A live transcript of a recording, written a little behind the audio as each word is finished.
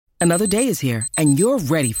Another day is here, and you're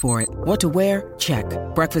ready for it. What to wear? Check.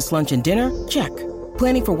 Breakfast, lunch, and dinner? Check.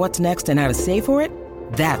 Planning for what's next and how to save for it?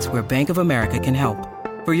 That's where Bank of America can help.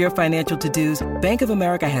 For your financial to-dos, Bank of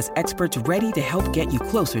America has experts ready to help get you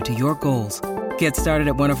closer to your goals. Get started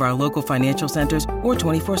at one of our local financial centers or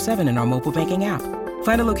 24/7 in our mobile banking app.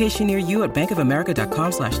 Find a location near you at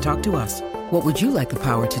bankofamerica.com/talktous. What would you like the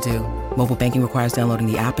power to do? Mobile banking requires downloading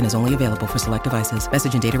the app and is only available for select devices.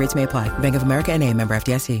 Message and data rates may apply. Bank of America N.A., member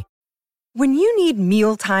FDIC. When you need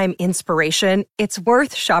mealtime inspiration, it's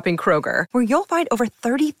worth shopping Kroger, where you'll find over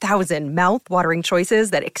 30,000 mouth-watering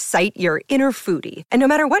choices that excite your inner foodie. And no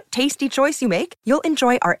matter what tasty choice you make, you'll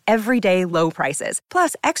enjoy our everyday low prices,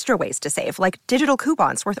 plus extra ways to save, like digital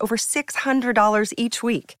coupons worth over $600 each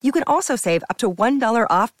week. You can also save up to $1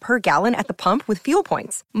 off per gallon at the pump with fuel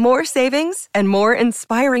points. More savings and more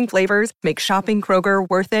inspiring flavors make shopping Kroger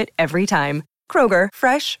worth it every time. Kroger,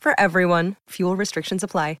 fresh for everyone. Fuel restrictions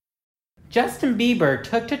apply. Justin Bieber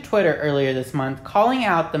took to Twitter earlier this month calling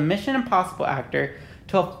out the Mission Impossible actor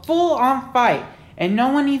to a full-on fight, and no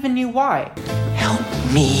one even knew why. Help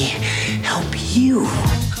me help you.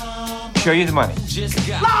 Show you the money.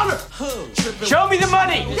 Louder! Show me the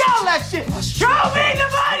money! Yell that shit! Show me the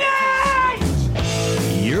money!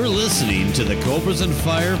 You're listening to the Cobras and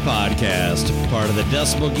Fire podcast, part of the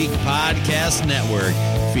Decibel Geek Podcast Network,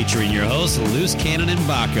 featuring your hosts, Loose Cannon and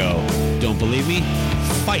Baco. Don't believe me?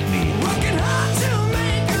 Fight me. Working hard to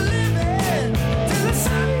make a living till the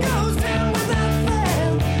sun goes down without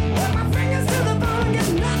fail. Put my fingers to the bone, get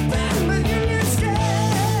nothing but union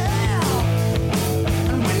scale.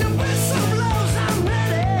 And when the whistle blows, I'm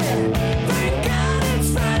ready. Thank God it's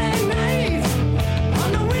Friday night. On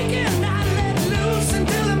the weekend, I let loose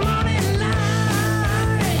until the morning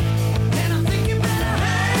light. And I think you better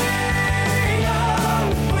hang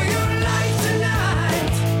on for your life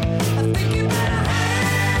tonight. I think you better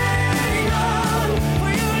hang on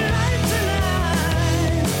for your life tonight.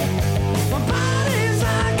 My body's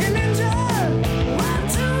like an engine,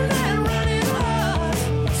 well-tuned and running hard.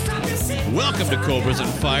 Stop your seat. Welcome to Cobras and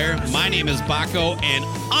Fire. My name is Baco, and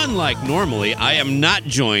unlike normally, I am not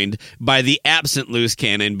joined by the absent Loose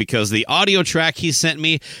Cannon because the audio track he sent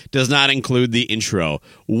me does not include the intro.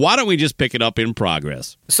 Why don't we just pick it up in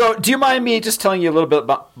progress? So, do you mind me just telling you a little bit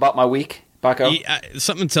about my week, Baco?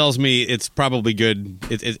 Something tells me it's probably good.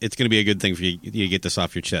 It's going to be a good thing for you to get this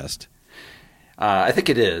off your chest. I think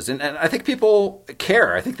it is. And I think people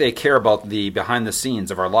care. I think they care about the behind the scenes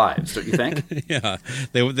of our lives, don't you think? Yeah.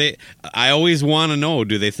 I always want to know,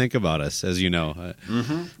 do they think about us, as you know?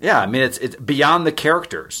 Mm-hmm. Yeah, I mean, it's beyond the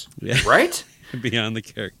characters, right? Beyond the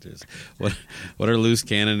characters. What are Loose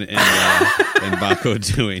Cannon and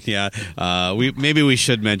Baco doing? Yeah. Maybe we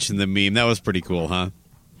should mention the meme. That was pretty cool, huh?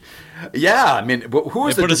 Yeah, I mean, who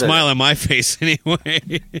is it? Put a smile on my face anyway.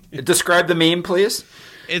 Describe the meme, please.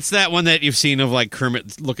 It's that one that you've seen of like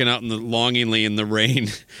Kermit looking out longingly in the rain,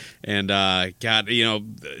 and God, do you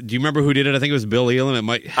remember who did it? I think it was Bill Elam. It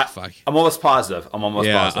might. Fuck. I'm almost positive. It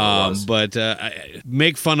was. But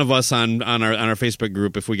make fun of us on our Facebook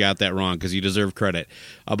group if we got that wrong, because you deserve credit.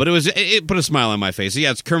 But it put a smile on my face. So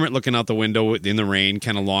yeah, it's Kermit looking out the window in the rain,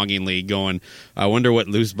 kind of longingly, going, "I wonder what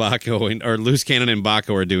Loose Cannon and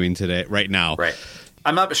Baco are doing today, right now." Right.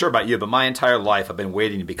 I'm not sure about you, but my entire life I've been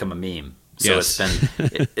waiting to become a meme. So yes.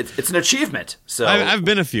 It's an achievement. So I've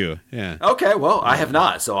been a few, yeah. Okay, well, I have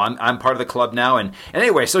not. So I'm part of the club now. And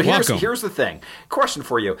anyway, so here's the thing. Question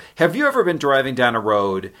for you. Have you ever been driving down a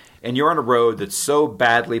road and you're on a road that's so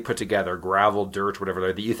badly put together, gravel, dirt,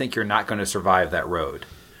 whatever, that you think you're not going to survive that road?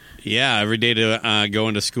 Yeah, every day to go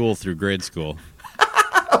into school through grade school.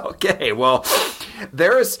 Okay, well,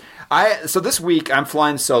 so this week I'm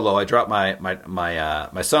flying solo. I dropped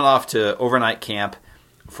my son off to overnight camp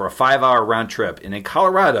for a 5-hour round trip. And in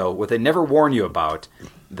Colorado, what they never warn you about,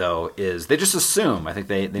 though, is they just assume, I think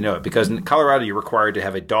they know it, because in Colorado you're required to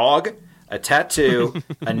have a dog, a tattoo,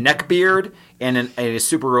 a neck beard, and a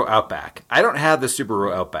Subaru Outback. I don't have the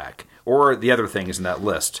Subaru Outback or the other things in that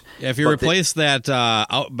list. Yeah, if you replace that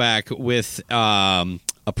Outback with a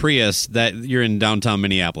Prius, that you're in downtown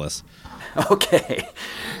Minneapolis. Okay.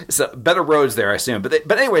 So better roads there, I assume. But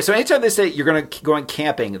anyway, so anytime they say you're going to go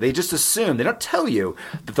camping, they just assume, they don't tell you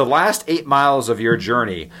that the last 8 miles of your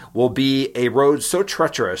journey will be a road so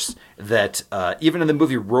treacherous that even in the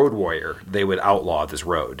movie Road Warrior, they would outlaw this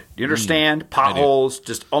road. Do you understand? Potholes,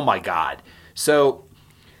 just, oh my God. So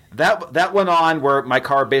that went on where my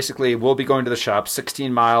car basically will be going to the shop,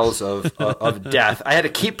 16 miles of death. I had to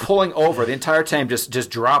keep pulling over the entire time, just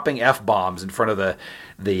dropping F-bombs in front of the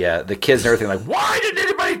kids and everything. Like, why didn't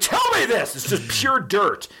anybody tell me this? It's just pure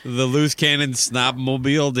dirt. The loose cannon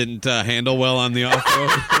snobmobile didn't handle well on the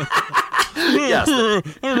off-road. Yes, I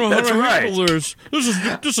don't know that's how to right. handle this.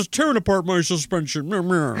 This is tearing apart my suspension.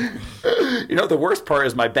 You know, the worst part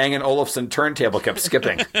is my Bang & Olufsen turntable kept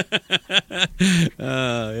skipping.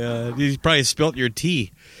 Yeah, you probably spilt your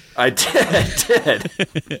tea. I did.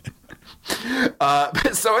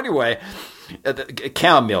 So anyway, the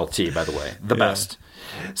chamomile tea, by the way, the best.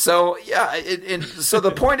 So yeah, so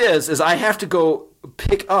the point is I have to go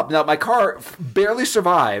pick up. Now my car barely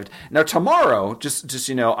survived. Now tomorrow, just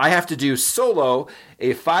I have to do solo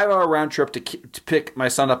a 5-hour round trip to pick my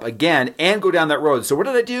son up again and go down that road. So what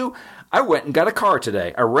did I do? I went and got a car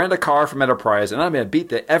today. I rented a car from Enterprise, and I'm going to beat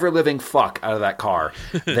the ever-living fuck out of that car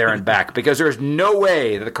there and back because there's no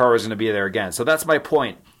way that the car is going to be there again. So that's my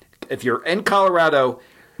point. If you're in Colorado,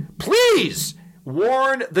 please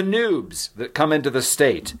warn the noobs that come into the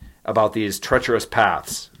state about these treacherous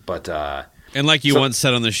paths. But And like you once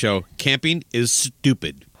said on the show, camping is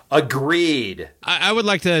stupid. Agreed. I would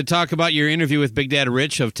like to talk about your interview with Big Dad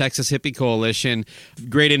Rich of Texas Hippie Coalition.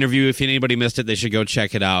 Great interview. If anybody missed it, they should go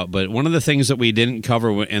check it out. But one of the things that we didn't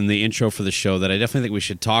cover in the intro for the show that I definitely think we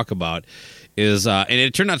should talk about is, and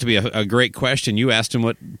it turned out to be a great question. You asked him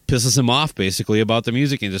what pisses him off, basically, about the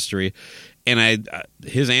music industry. And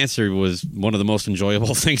his answer was one of the most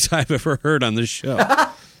enjoyable things I've ever heard on this show.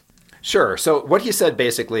 Sure. So what he said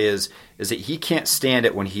basically is that he can't stand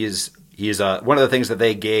it when he's one of the things that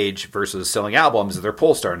they gauge versus selling albums is their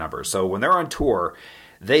Polestar numbers. So when they're on tour,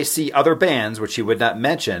 they see other bands, which he would not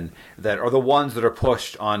mention, that are the ones that are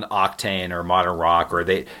pushed on Octane or Modern Rock, or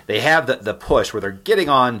they have the push where they're getting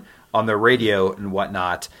on the radio and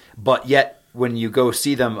whatnot. But yet when you go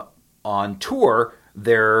see them on tour,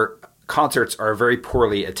 their concerts are very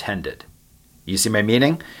poorly attended. You see my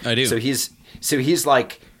meaning? I do. So he's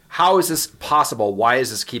like, how is this possible? Why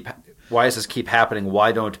does this keep happening?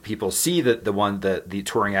 Why don't people see the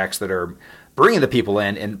touring acts that are bringing the people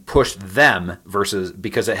in and push them versus,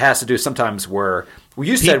 because it has to do sometimes where, well,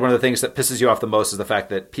 you said one of the things that pisses you off the most is the fact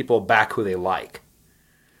that people back who they like.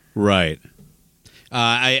 Right.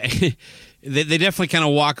 They definitely kind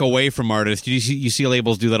of walk away from artists. You see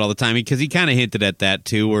labels do that all the time because he kind of hinted at that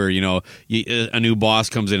too, where a new boss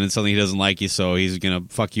comes in and suddenly he doesn't like you, so he's gonna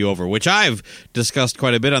fuck you over. Which I've discussed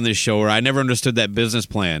quite a bit on this show, where I never understood that business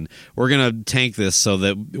plan. We're gonna tank this so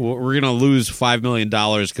that we're gonna lose $5 million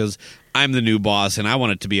because I'm the new boss and I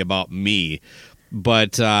want it to be about me.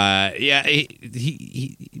 But what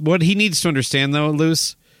he needs to understand though,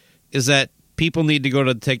 Luce, is that people need to go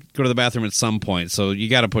to the bathroom at some point, so you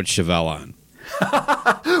got to put Chevelle on.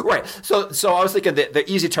 Right. So I was thinking that the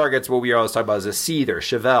easy targets, what we always talk about, is a Seether,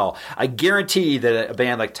 Chevelle. I guarantee that a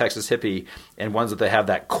band like Texas Hippie and ones that have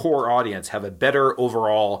that core audience have a better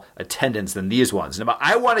overall attendance than these ones. Now,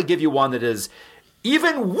 I want to give you one that is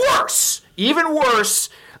even worse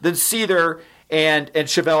than Seether and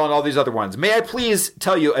Chevelle and all these other ones. May I please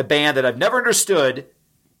tell you a band that I've never understood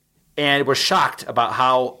and was shocked about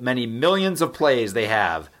how many millions of plays they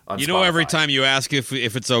have on Spotify. Every time you ask if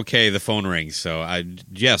it's okay, the phone rings. So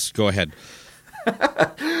yes, go ahead.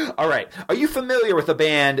 All right. Are you familiar with the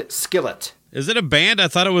band Skillet? Is it a band? I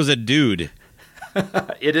thought it was a dude.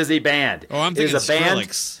 It is a band. Oh, I'm thinking it is a band.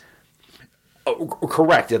 Skrillex. Oh,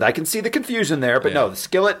 correct. I can see the confusion there, but no, the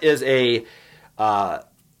Skillet is a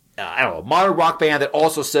modern rock band that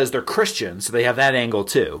also says they're Christian, so they have that angle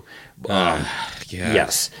too.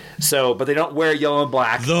 Yes. So, but they don't wear yellow and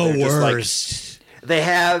black. The They're worst. They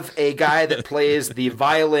have a guy that plays the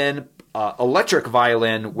violin, electric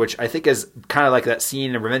violin, which I think is kind of like that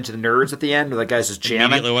scene in Revenge of the Nerds at the end where that guy's just jamming.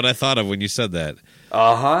 Immediately what I thought of when you said that.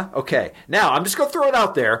 Uh-huh. Okay. Now, I'm just going to throw it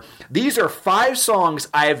out there. These are 5 songs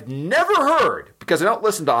I've never heard because I don't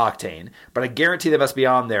listen to Octane, but I guarantee they must be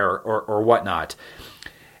on there or whatnot.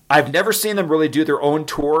 I've never seen them really do their own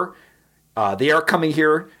tour. They are coming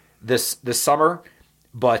here this summer,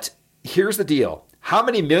 but here's the deal. How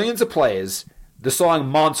many millions of plays? The song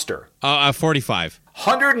Monster. 45.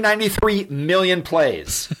 193 million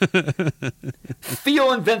plays.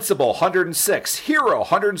 Feel Invincible, 106. Hero,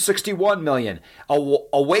 161 million.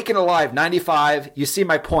 Awake and Alive, 95. You see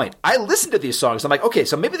my point. I listen to these songs. I'm like, okay,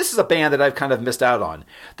 so maybe this is a band that I've kind of missed out on.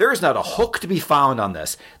 There is not a hook to be found on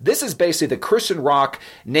this. This is basically the Christian rock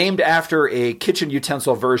named after a kitchen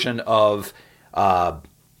utensil version of, God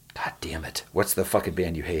damn it. What's the fucking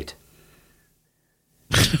band you hate?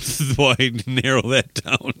 Boy, narrow that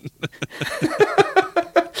down.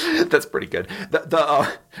 That's pretty good.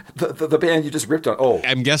 The band you just ripped on. Oh,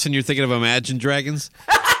 I'm guessing you're thinking of Imagine Dragons.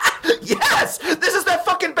 yes, this is that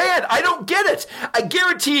fucking band. I don't get it. I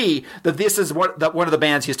guarantee that this is one of the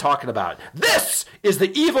bands he's talking about. This is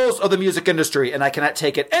the evils of the music industry, and I cannot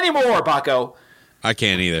take it anymore, Baco. I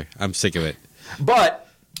can't either. I'm sick of it. But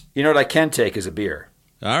you know what I can take is a beer.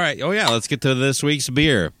 All right. Oh, yeah. Let's get to this week's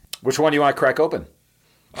beer. Which one do you want to crack open?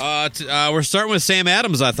 We're starting with Sam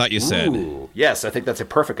Adams, I thought you said. Ooh, yes, I think that's a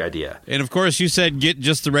perfect idea. And, of course, you said get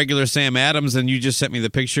just the regular Sam Adams, and you just sent me the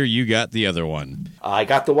picture. You got the other one. I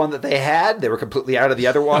got the one that they had. They were completely out of the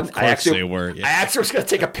other one. Of course they were. Yeah. I actually was going to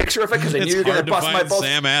take a picture of it because I knew you were going to bust my balls.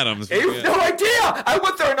 Sam Adams. You have no idea. I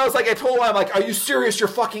went there and I was like, I told him, I'm like, are you serious? You're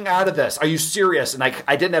fucking out of this. Are you serious? And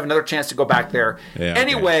I didn't have another chance to go back there. Yeah,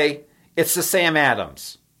 anyway, it's the Sam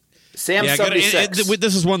Adams. Sam 76.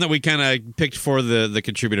 This is one that we kind of picked for the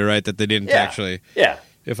contributor, right? That they didn't actually. Yeah.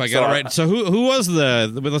 If I got it right. So who was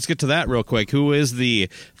let's get to that real quick. Who is the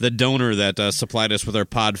donor that supplied us with our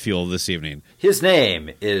pod fuel this evening? His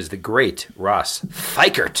name is the great Ross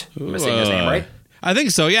Fikert. Am I saying his name right? I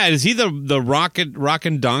think so, yeah. Is he the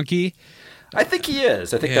rockin' donkey? I think he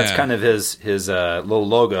is. I think that's kind of his little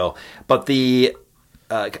logo. But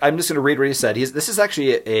I'm just going to read what he said. This is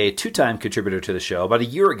actually a two-time contributor to the show. About a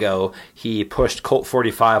year ago, he pushed Colt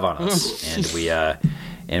 45 on us,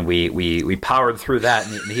 and we powered through that.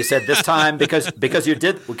 And he said, "This time, because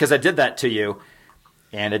I did that to you,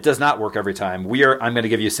 and it does not work every time. I'm going to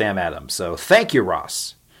give you Sam Adams. So thank you,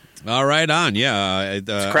 Ross." All right, on, yeah.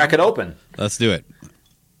 Let's crack it open. Let's do it.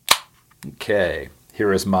 Okay,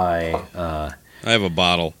 here is my. I have a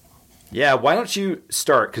bottle. Yeah, why don't you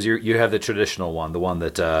start? Because you have the traditional one, the one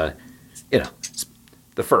that, the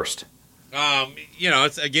first.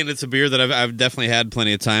 It's a beer that I've definitely had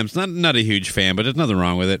plenty of times. Not a huge fan, but there's nothing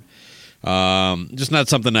wrong with it. Just not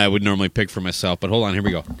something I would normally pick for myself. But hold on, here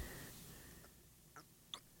we go.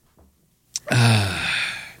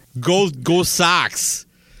 Go Sox.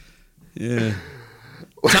 Yeah.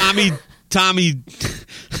 Tommy.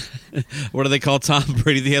 What do they call Tom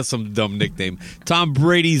Brady? They have some dumb nickname. Tom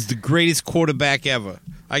Brady's the greatest quarterback ever.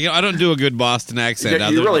 I don't do a good Boston accent.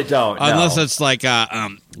 You really don't. Unless it's like,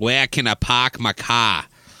 where can I park my car?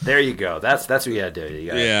 There you go. That's what you got to do.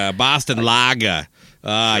 Yeah, Boston Lager.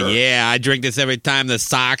 Sure. Yeah, I drink this every time the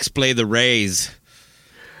Sox play the Rays.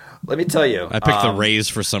 Let me tell you. I picked the Rays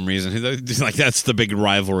for some reason. Like, that's the big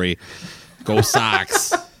rivalry. Go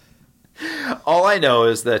Sox. All I know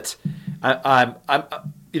is that I'm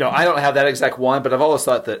I don't have that exact one, but I've always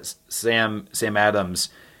thought that Sam Adams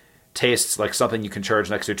tastes like something you can charge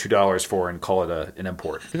an extra $2 for and call it an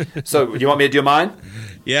import. So, you want me to do mine?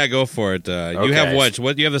 Yeah, go for it. You have what?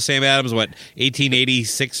 What you have the Sam Adams? What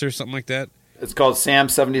 1886 or something like that? It's called Sam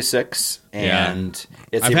 76, and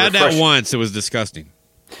it's. I've had that once. It was disgusting.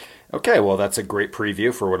 Okay, well, that's a great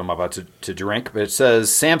preview for what I'm about to drink. But it says,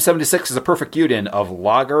 Sam 76 is a perfect union of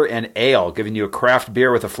lager and ale, giving you a craft beer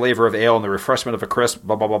with a flavor of ale and the refreshment of a crisp,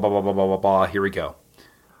 blah, blah, blah, blah, blah, blah, blah, blah, blah. Here we go.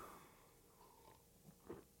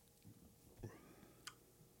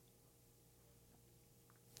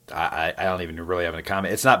 I don't even really have any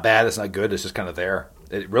comment. It's not bad. It's not good. It's just kind of there.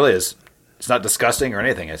 It really is. It's not disgusting or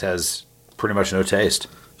anything. It has pretty much no taste.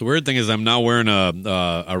 The weird thing is I'm now wearing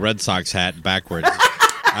a Red Sox hat backwards.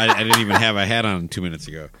 I didn't even have a hat on 2 minutes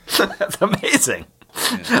ago. That's amazing.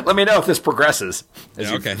 Yeah. Let me know if this progresses.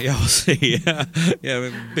 Yeah, okay. Yeah, we'll see.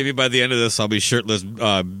 Yeah, maybe by the end of this, I'll be shirtless,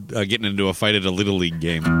 getting into a fight at a Little League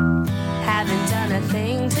game. Haven't done a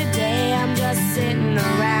thing today. I'm just sitting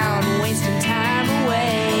around wasting time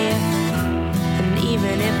away. And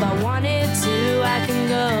even if I wanted to, I can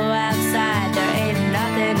go outside. There ain't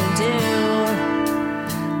nothing to do.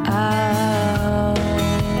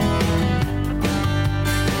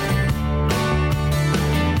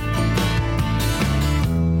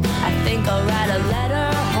 I'll write a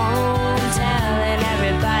letter home telling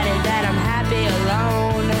everybody that I'm happy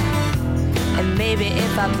alone. And maybe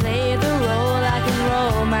if I play the role, I can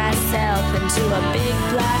roll myself into a big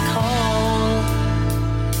black hole.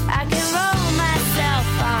 I can roll myself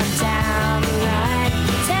on down the line,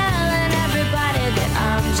 telling everybody that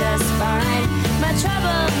I'm just fine. My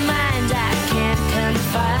troubled mind I can't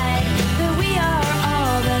confide, that we are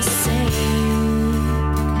all the same.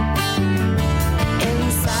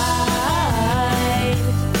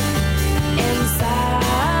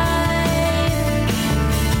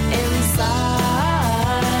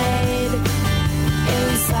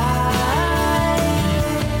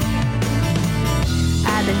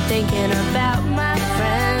 Thinking about my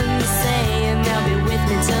friends, saying they'll be with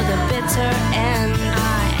me till the bitter end.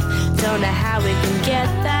 I don't know how we can get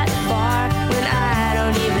that far when I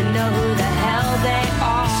don't even know who the hell they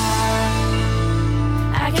are.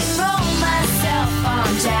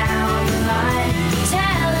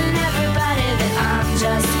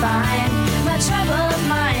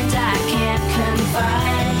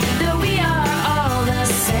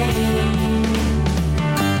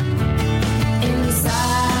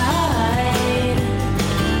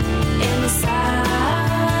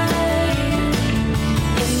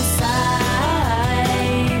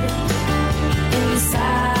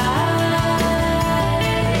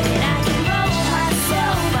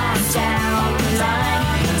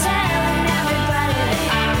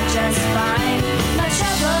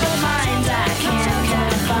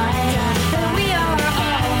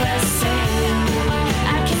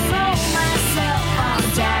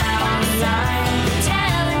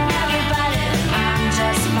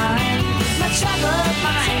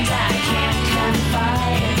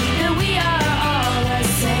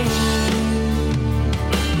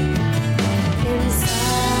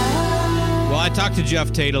 talked to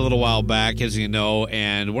Jeff Tate a little while back, as you know,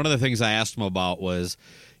 and one of the things I asked him about was,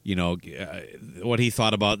 what he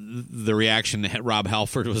thought about the reaction that Rob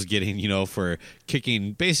Halford was getting, for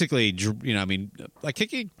kicking, basically,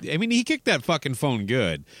 kicking. I mean, he kicked that fucking phone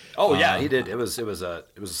good. Oh yeah, he did. It was a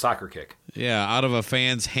soccer kick. Yeah, out of a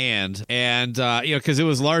fan's hand, and because it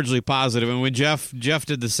was largely positive. And when Jeff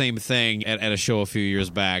did the same thing at a show a few years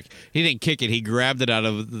back, he didn't kick it. He grabbed it out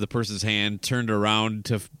of the person's hand, turned around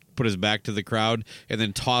to put his back to the crowd, and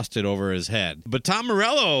then tossed it over his head. But Tom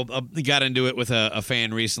Morello got into it with a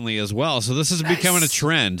fan recently as well, so this is becoming a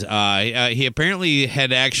trend. He apparently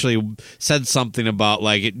had actually said something about,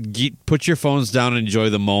 put your phones down and enjoy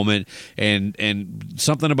the moment, and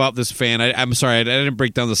something about this fan. I'm sorry, I didn't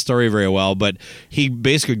break down the story very well, but he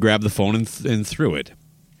basically grabbed the phone and threw it.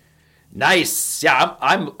 Nice. Yeah,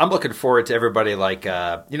 I'm looking forward to everybody,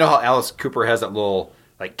 how Alice Cooper has that little,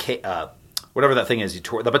 whatever that thing is,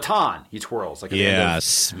 the baton he twirls.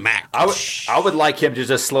 Smack. I would like him to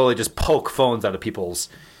just slowly just poke phones out of people's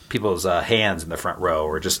hands in the front row,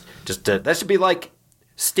 or just that should be like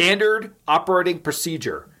standard operating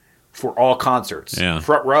procedure for all concerts. Yeah.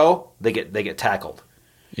 Front row, they get tackled.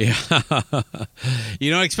 Yeah.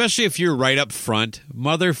 Especially if you're right up front,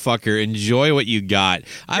 motherfucker, enjoy what you got.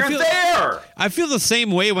 I feel the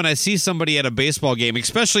same way when I see somebody at a baseball game,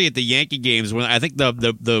 especially at the Yankee games, when I think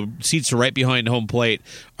the seats right behind home plate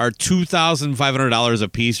are $2,500 a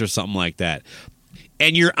piece or something like that.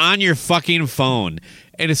 And you're on your fucking phone.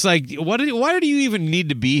 And it's like, why do you even need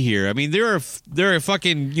to be here? I mean, there are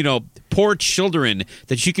fucking, poor children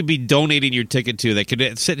that you could be donating your ticket to that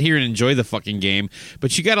could sit here and enjoy the fucking game,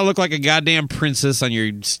 but you got to look like a goddamn princess on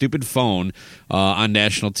your stupid phone on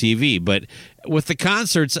national TV. But with the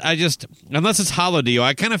concerts, unless it's Holiday,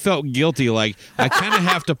 I kind of felt guilty, like I kind of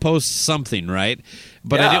have to post something, right?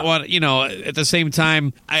 But I didn't want, at the same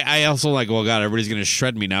time, I also well, God, everybody's going to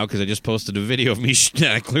shred me now because I just posted a video of me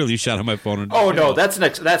that I clearly shot on my phone. No, that's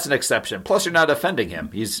an exception. Plus, you're not offending him.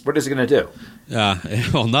 What is he going to do?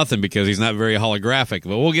 Well, nothing, because he's not very holographic.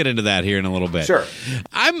 But we'll get into that here in a little bit. Sure.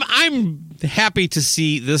 I'm happy to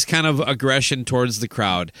see this kind of aggression towards the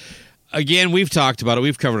crowd. Again, we've talked about it.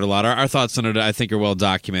 We've covered a lot. Our thoughts on it, I think, are well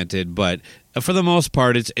documented. But for the most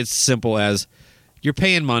part, it's simple as you're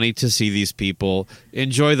paying money to see these people.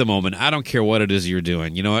 Enjoy the moment. I don't care what it is you're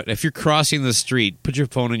doing. You know what? If you're crossing the street, put your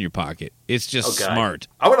phone in your pocket. It's just smart.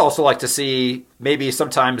 I would also like to see maybe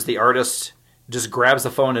sometimes the artist just grabs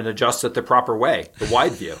the phone and adjusts it the proper way, the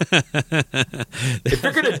wide view. If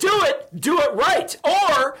you're going to do it right.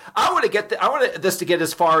 Or I want this to get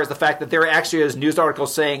as far as the fact that there actually is news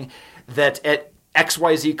articles saying that at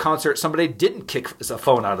XYZ concert, somebody didn't kick a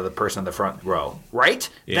phone out of the person in the front row, right?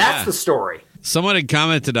 Yeah. That's the story. Someone had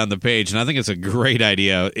commented on the page, and I think it's a great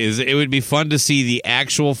idea, is it would be fun to see the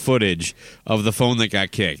actual footage of the phone that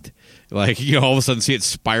got kicked. All of a sudden see it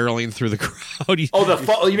spiraling through the crowd.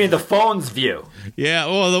 You mean the phone's view? Yeah,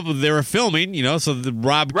 well, they were filming, so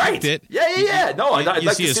Rob kicked it. Yeah. No, I'd like to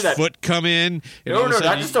see that. You see his foot come in. No,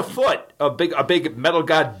 not just a foot. A big metal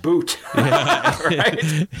god boot.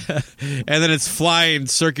 Right? And then it's flying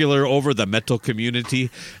circular over the metal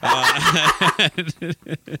community.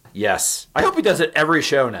 Yes. I hope he does it every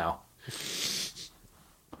show now.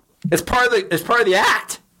 It's part of the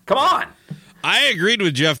act. Come on. I agreed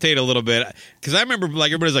with Jeff Tate a little bit, because I remember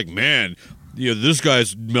everybody's like, man, this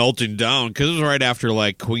guy's melting down, because it was right after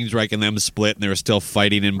Queensryche and them split, and they were still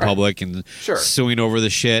fighting in public and suing over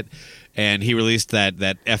the shit. And he released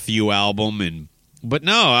that FU album, but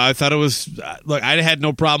no, I thought it was I had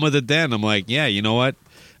no problem with it then. I'm like, yeah, you know what?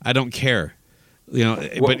 I don't care.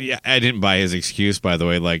 But I didn't buy his excuse, by the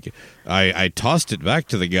way. I tossed it back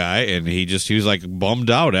to the guy, and he was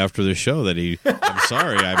bummed out after the show that I'm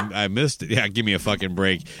sorry, I missed it. Yeah, give me a fucking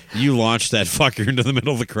break. You launched that fucker into the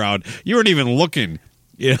middle of the crowd. You weren't even looking.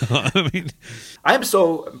 I am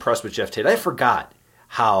so impressed with Jeff Tate. I forgot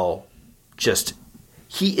how just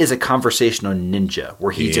he is a conversational ninja,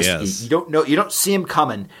 where you don't see him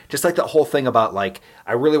coming. Just like that whole thing about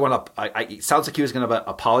I really want to. It sounds like he was going to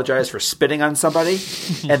apologize for spitting on somebody,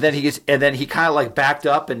 and then he kind of backed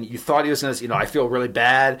up, and you thought he was going to. I feel really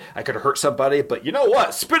bad. I could have hurt somebody, but you know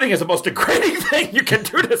what? Spitting is the most degrading thing you can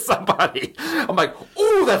do to somebody. I'm like,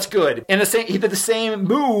 oh, that's good. And he did the same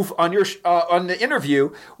move on on the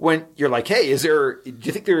interview when you're like, hey, do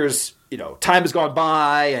you think there's time has gone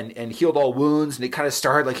by and healed all wounds, and he kind of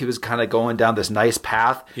started he was kind of going down this nice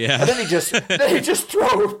path. Yeah. And then he just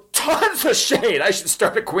threw tons of shade. I should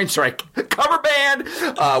start a Queensryche cover band.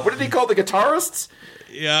 What did he call the guitarists?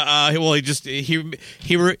 Yeah, well, he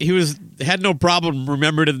had no problem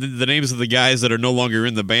remembering the names of the guys that are no longer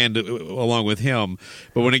in the band along with him.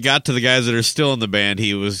 But when it got to the guys that are still in the band,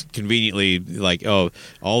 he was conveniently like, "Oh,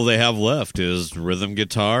 all they have left is rhythm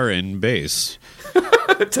guitar and bass."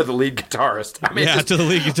 To the lead guitarist. I mean, to the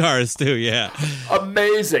lead guitarist too. Yeah,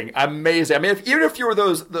 amazing. I mean, even if you were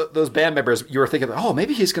those band members, you were thinking, oh,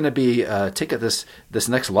 maybe he's going to be take it this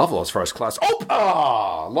next level as far as class.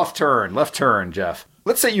 Oh, left turn, Jeff.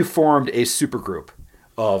 Let's say you formed a supergroup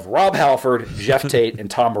of Rob Halford, Jeff Tate, and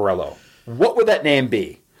Tom Morello. What would that name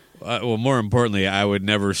be? Well, more importantly, I would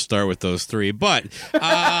never start with those three. But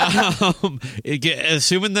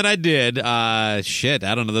assuming that I did, I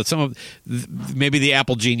don't know. That maybe the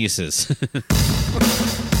Apple Geniuses.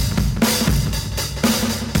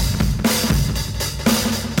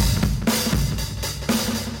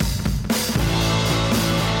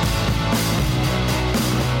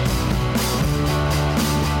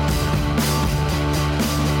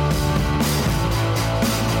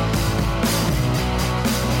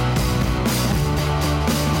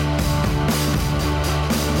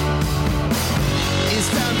 It's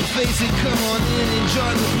time to face it, come on in and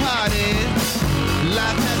join the party.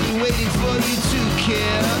 Life has been waiting for you to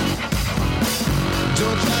care.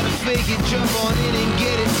 Don't try to fake it, jump on in and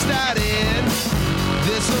get it started.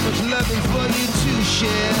 There's so much loving for you to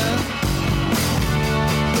share.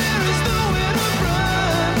 There is nowhere to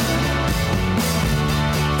run.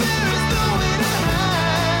 There is nowhere to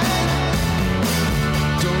hide.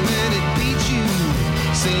 Don't let it beat you.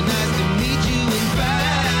 Say nice to meet you and bye.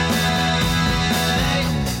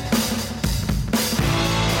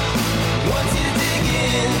 Once you dig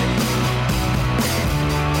in,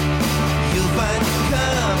 you'll find it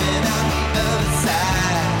coming out the other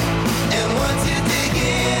side. And once you dig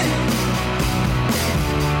in,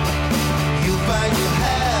 you'll find you'll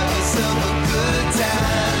have yourself a good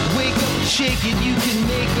time. Wake up and shake it, you can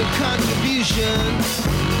make a contribution.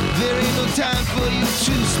 There ain't no time for you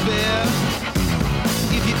to spare.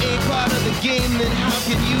 If you ain't part of the game, then how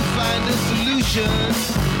can you find a solution?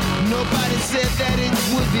 Nobody said that it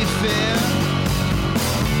would be fair.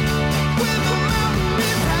 When the mountain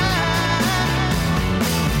is high,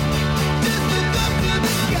 just look up to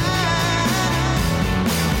the sky.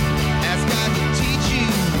 Ask God to teach you,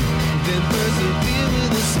 then persevere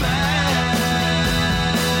with a smile.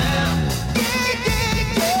 Yeah,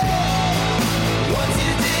 yeah, yeah. Once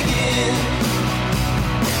you dig in,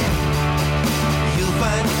 you'll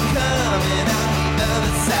find it coming out the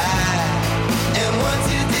other side. And once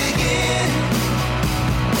you dig in,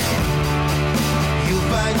 you'll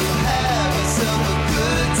find you'll have yourself a good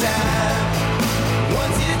time.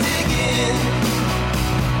 Once you dig in,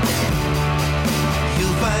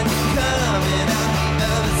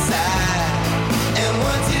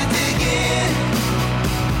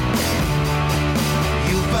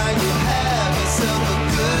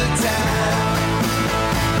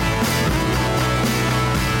 you'll find it coming out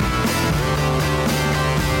the other side.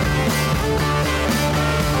 And once you dig in, you'll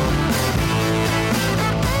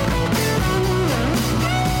find you'll have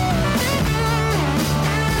yourself a good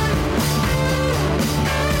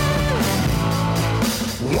time.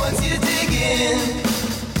 Once you dig in,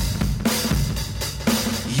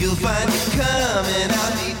 you'll find it coming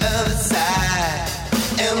out the other side.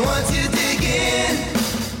 And once you dig in,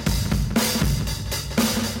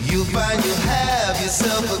 you'll find you'll have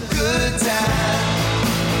yourself a good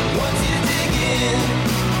time. Once you dig in,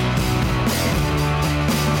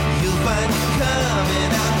 you'll find it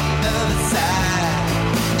coming out the other side.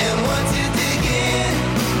 And once you dig in,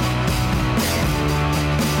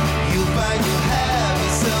 you'll find you'll have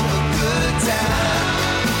yourself a good time.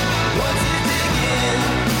 Once you dig in,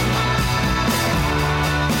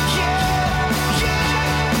 yeah,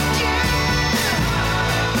 yeah,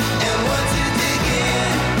 yeah. And once you dig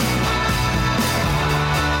in,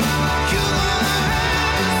 you're gonna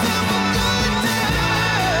have yourself a good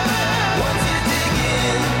time. Once you dig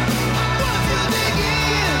in,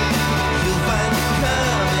 you'll find it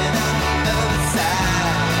coming out the other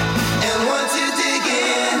side. And once you dig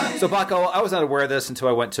in. So, Baco, I was not aware of this until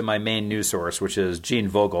I went to my main news source, which is Gene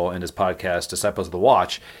Vogel and his podcast, Disciples of the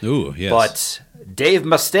Watch. Ooh, yes. But Dave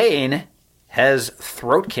Mustaine has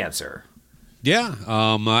throat cancer. Yeah.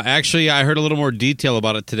 Actually, I heard a little more detail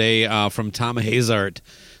about it today from Tom Hazard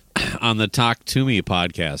on the Talk to Me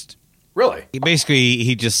podcast. Really?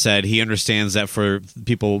 He just said he understands that for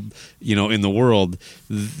people, in the world,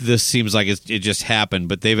 this seems like it just happened,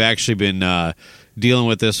 but they've actually been dealing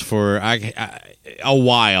with this for a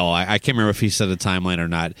while. I can't remember if he said a timeline or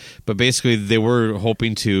not, but basically they were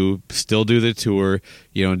hoping to still do the tour.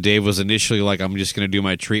 Dave was initially like, I'm just going to do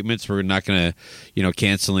my treatments. We're not going to,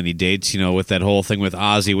 cancel any dates, with that whole thing with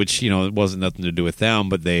Ozzy, which, it wasn't nothing to do with them,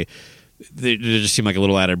 but they just seemed like a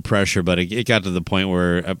little added pressure. But it got to the point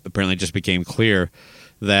where apparently it just became clear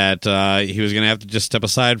that he was going to have to just step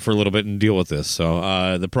aside for a little bit and deal with this.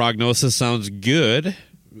 So the prognosis sounds good,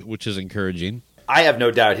 which is encouraging. I have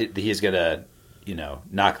no doubt he's going to,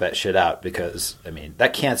 knock that shit out because,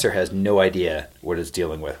 that cancer has no idea what it's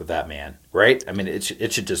dealing with that man, right?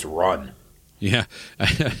 it should just run. Yeah.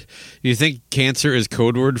 You think cancer is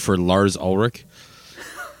code word for Lars Ulrich?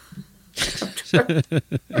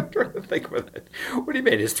 I'm trying to think of it. What do you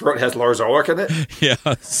mean? His throat has Lars Ulrich in it?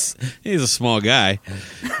 Yes. He's a small guy.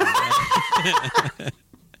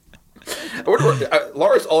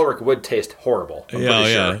 Lars Ulrich would taste horrible. I'm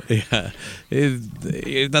pretty sure.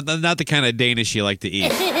 Yeah. Not the kind of Danish you like to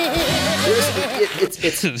eat.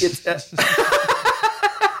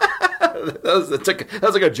 That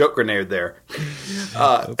was like a joke grenade there.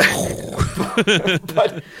 But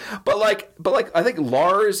I think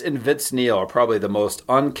Lars and Vince Neil are probably the most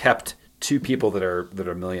unkept two people that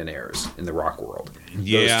are millionaires in the rock world.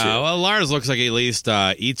 Yeah, well, Lars looks like he at least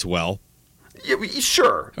eats well. Yeah,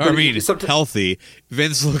 sure. Healthy.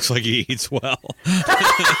 Vince looks like he eats well.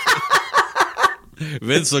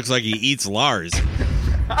 Vince looks like he eats Lars.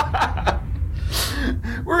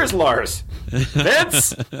 Where is Lars?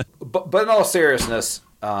 Vince? But in all seriousness,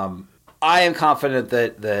 I am confident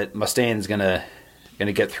that Mustaine's gonna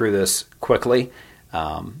get through this quickly,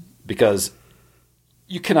 because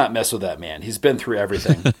you cannot mess with that man. He's been through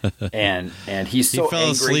everything, and he's so he fell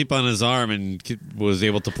angry. asleep on his arm and was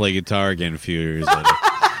able to play guitar again a few years later.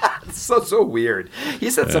 So weird.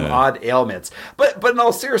 He's had some odd ailments, but in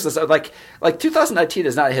all seriousness, like 2019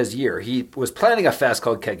 is not his year. He was planning a fest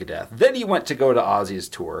called Keg of Death. Then he went to go to Ozzy's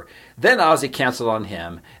tour. Then Ozzy canceled on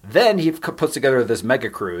him. Then he puts together this mega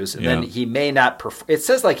cruise, and then he may not perform. It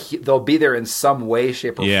says they'll be there in some way,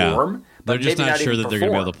 shape, or form. They're But just maybe not sure that even they're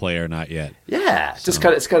going to be perform. able to play or not yet. Yeah, just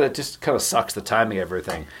kind of sucks the timing of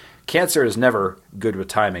everything. Cancer is never good with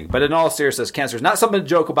timing, but in all seriousness, cancer is not something to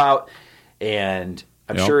joke about, and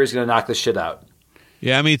I'm sure he's going to knock this shit out.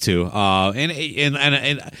 Yeah, me too.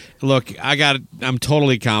 And look, I'm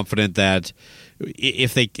totally confident that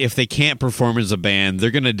if they can't perform as a band,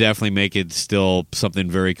 they're going to definitely make it still something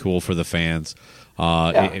very cool for the fans.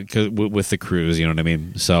 With the cruise, you know what I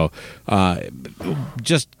mean. So,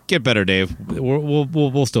 just get better, Dave.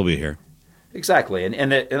 We'll still be here. Exactly,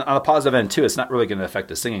 and on a positive end too, it's not really going to affect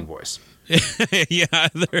his singing voice. Yeah,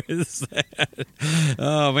 there is that.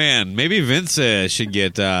 Oh man, maybe Vince should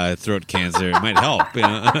get throat cancer. It might help. You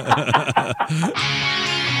know? That's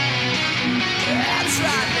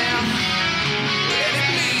right now. Let it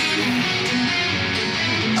bleed.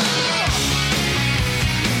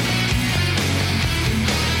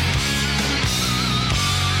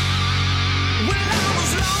 When I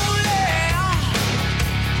was lonely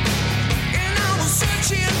and I was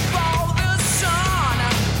searching for the sun,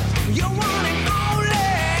 you're one and only.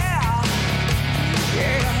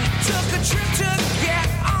 Yeah, took a trip to get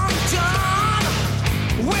undone.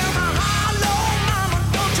 Well, my hollow mama,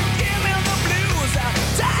 don't you give me the blues.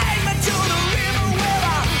 Take me to the river where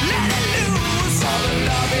I let it loose. All the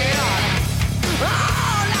loving,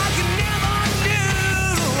 all like you never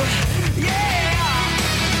knew. Yeah,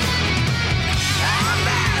 I'm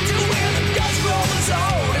back to where the dust rolls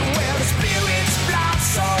old and where the spirits fly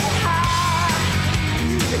so high.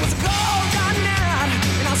 It was a cold dark night,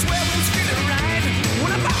 and I swear we was feeling right.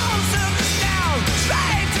 When I found surface down,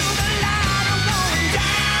 straight to the light, I'm going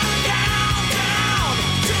down, down, down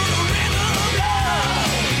to the river of love.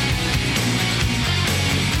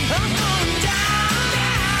 I'm going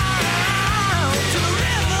down, down to the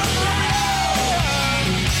river of love.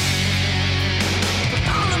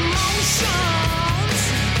 All emotions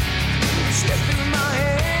slip through my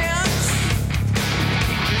hands.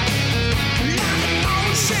 Like an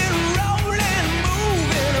ocean rolling,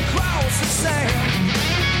 moving across the sand.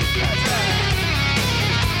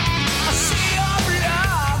 I see your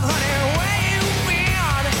love, honey, where you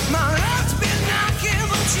been? My heart's been knocking,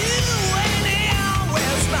 but you ain't here.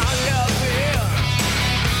 Where's my loving?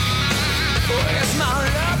 Where's my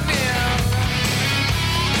loving?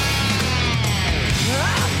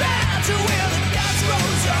 I'm back to where the dust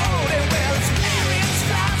rolls old and where the spirits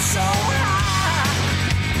fly so high.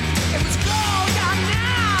 It was cold out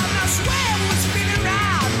now, and I swear it was feeling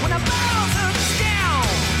right when I burned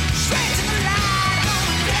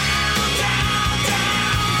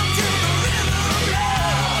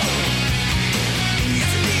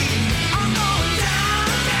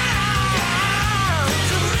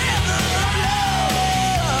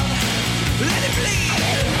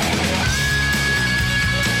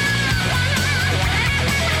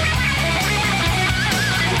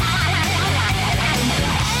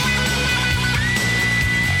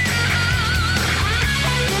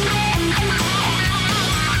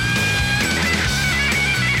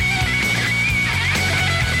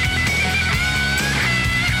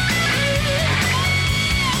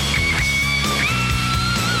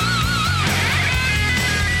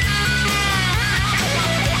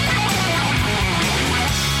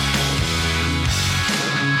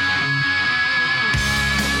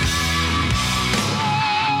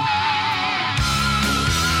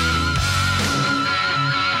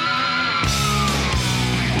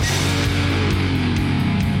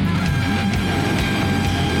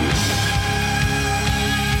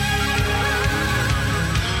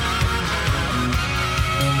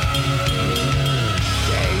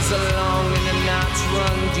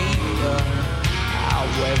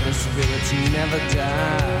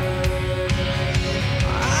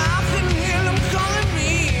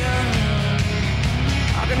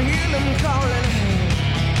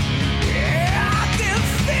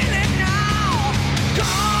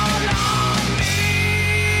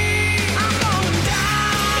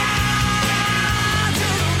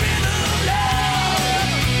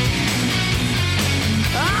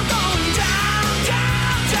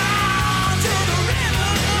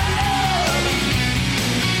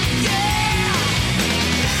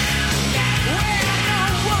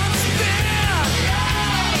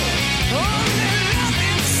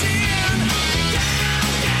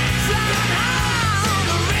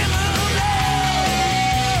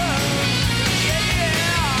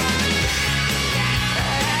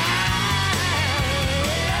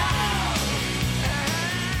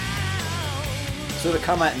So to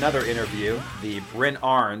comment another interview, the Bryn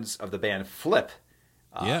Arns of the band Flip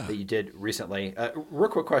that you did recently. Real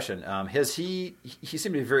quick question: he seemed to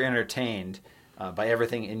be very entertained by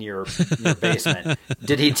everything in your basement?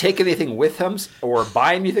 Did he take anything with him or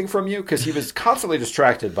buy anything from you? Because he was constantly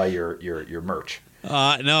distracted by your merch.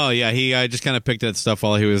 No, yeah, he just kind of picked at stuff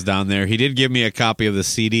while he was down there. He did give me a copy of the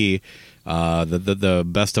CD, the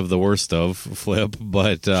best of the worst of Flip,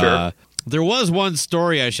 but Sure. There was one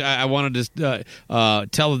story I wanted to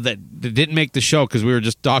tell that didn't make the show because we were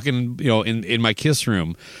just talking, in my Kiss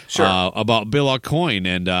room, about Bill Aucoin,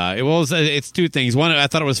 and it's two things. One, I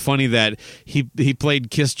thought it was funny that he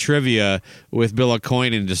played Kiss trivia with Bill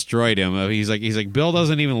Aucoin and destroyed him. He's like Bill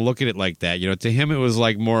doesn't even look at it like that. To him it was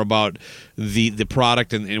like more about the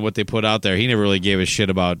product and what they put out there. He never really gave a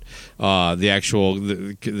shit about the actual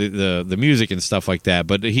the music and stuff like that.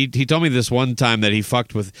 But he told me this one time that he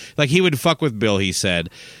fucked with, like, he would fuck with Bill, he said,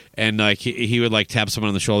 and like he would like tap someone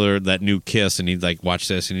on the shoulder that knew Kiss, and he'd like watch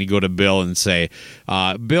this, and he'd go to Bill and say,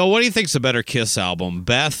 Bill, what do you think's a better Kiss album,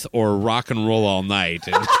 Beth or Rock and Roll All Night?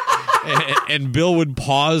 And Bill would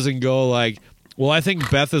pause and go like, well, I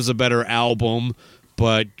think Beth is a better album,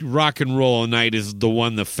 but Rock and Roll All Night is the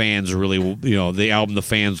one the fans really, the album the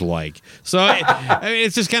fans like. So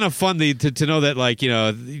it's just kind of fun to know that, like,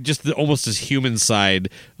 just almost this human side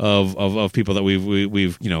of people that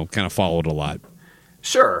we've kind of followed a lot.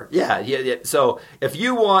 Sure. Yeah. So if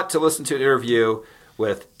you want to listen to an interview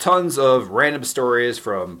with tons of random stories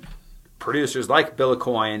from producers like Bill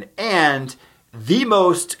Aucoin and the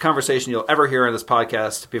most conversation you'll ever hear on this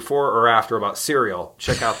podcast before or after about cereal,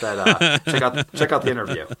 check out that. check out the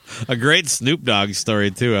interview. A great Snoop Dogg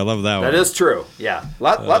story too. I love that one. That is true. Yeah,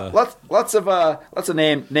 lots of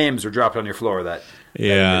names were dropped on your floor.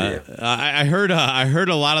 I heard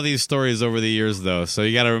a lot of these stories over the years though. So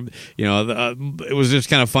you got to, it was just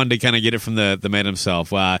kind of fun to kind of get it from the man himself.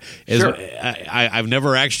 Sure. I've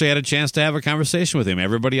never actually had a chance to have a conversation with him.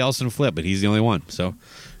 Everybody else in Flip, but he's the only one. So.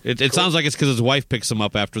 It cool. Sounds like it's because his wife picks him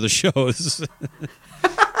up after the shows.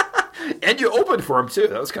 And you opened for him too.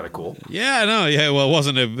 That was kind of cool. Yeah, no, yeah. Well,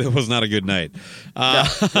 it was not a good night. No,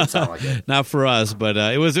 didn't sound like it. Not for us, but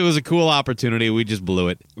it was a cool opportunity. We just blew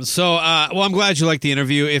it. So, I'm glad you liked the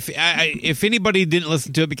interview. If anybody didn't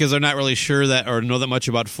listen to it because they're not really sure that or know that much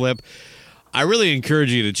about Flip, I really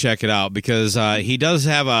encourage you to check it out because he does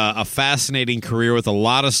have a fascinating career with a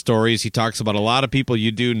lot of stories. He talks about a lot of people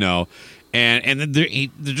you do know. And they're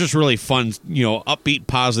just really fun, upbeat,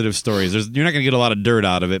 positive stories. You're not going to get a lot of dirt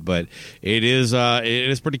out of it, but it is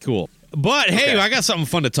pretty cool. But hey, I got something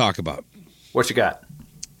fun to talk about. What you got?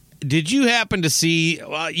 Did you happen to see?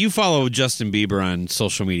 Well, you follow Justin Bieber on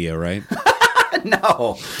social media, right?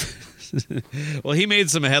 No. Well, he made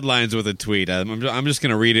some headlines with a tweet. I'm just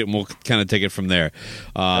going to read it, and we'll kind of take it from there.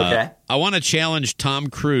 Okay. I want to challenge Tom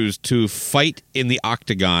Cruise to fight in the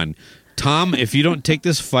octagon. Tom, if you don't take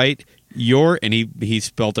this fight, and he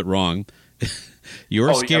spelt it wrong.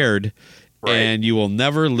 You're scared, yep. Right. And you will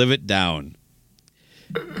never live it down.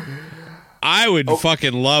 I would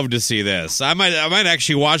fucking love to see this. I might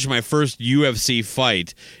actually watch my first UFC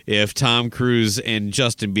fight if Tom Cruise and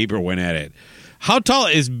Justin Bieber went at it. How tall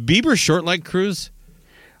is Bieber? Short like Cruise?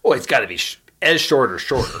 Oh, it's got to be as short or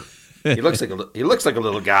shorter. He looks like a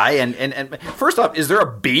little guy. And first off, is there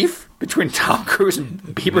a beef between Tom Cruise and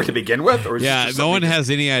Bieber to begin with? Or is no one has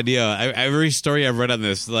any idea. Every story I've read on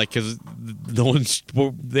this, because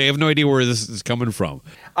they have no idea where this is coming from.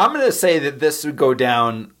 I'm going to say that this would go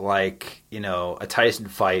down like, a Tyson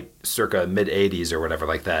fight circa mid-'80s or whatever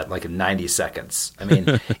like that, like in 90 seconds. I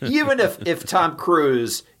mean, even if Tom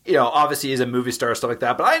Cruise, obviously he's a movie star, stuff like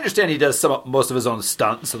that, but I understand he does most of his own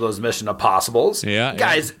stunts of those Mission Impossibles. Yeah.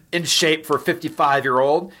 Guy's in shape for a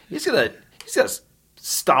 55-year-old. He's gonna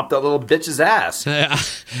stomp that little bitch's ass.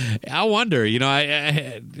 I wonder,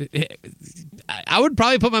 I would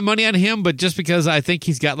probably put my money on him, but just because I think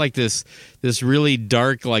he's got like this really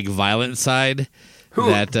dark, like violent side. Who,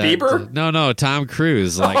 Bieber? No, Tom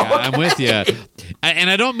Cruise. Like, okay. I'm with you. And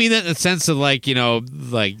I don't mean that in the sense of like,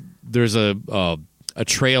 like there's a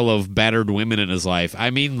trail of battered women in his life.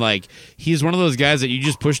 I mean, like, he's one of those guys that you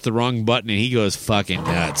just push the wrong button and he goes fucking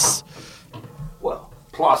nuts. Well,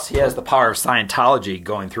 plus he has the power of Scientology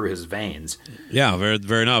going through his veins. Yeah, very,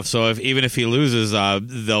 very enough. So even if he loses,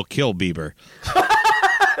 they'll kill Bieber.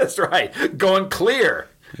 That's right. Going clear.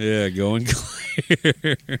 Yeah, going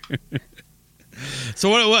clear. So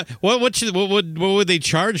what would they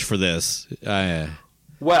charge for this?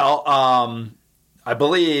 Well, I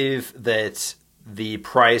believe that the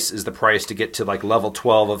price is the price to get to like level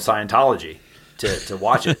 12 of Scientology to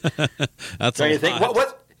watch it. That's so you think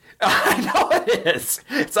what I know it is.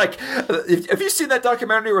 It's like, have you seen that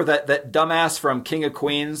documentary where that dumbass from King of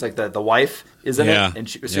Queens, like the wife, is in it? And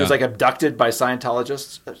she was like abducted by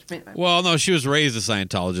Scientologists? Well, no, she was raised a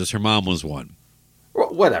Scientologist. Her mom was one.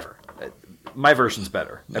 Whatever. My version's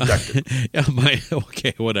better. Abducted.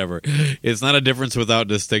 Okay, whatever. It's not a difference without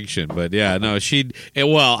distinction. But yeah, no,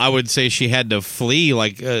 I would say she had to flee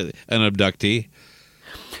like an abductee.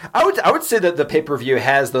 I would say that the pay-per-view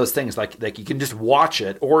has those things like you can just watch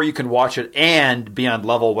it, or you can watch it and be on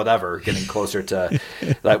level whatever, getting closer to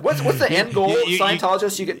like what's the end goal?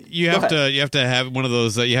 Scientologists, you have to have one of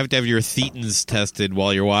those. You have to have your thetans tested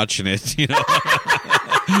while you're watching it. You know,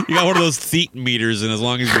 you got one of those thetan meters, and as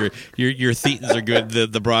long as your thetans are good,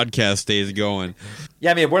 the broadcast stays going. Yeah,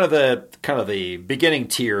 I mean, one of the kind of the beginning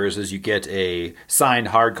tiers is you get a signed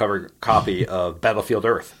hardcover copy of Battlefield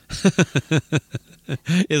Earth.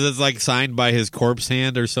 Is it like signed by his corpse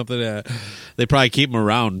hand or something? They probably keep him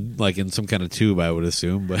around like in some kind of tube, I would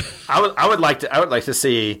assume. But I would like to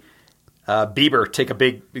see Bieber take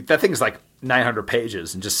that thing is like 900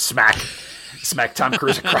 pages and just smack Tom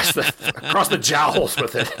Cruise across the jowls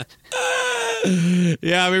with it.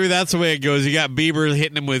 Yeah, maybe that's the way it goes. You got Bieber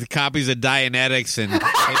hitting him with copies of Dianetics, and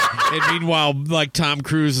meanwhile, like Tom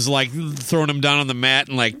Cruise is like throwing him down on the mat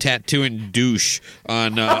and like tattooing douche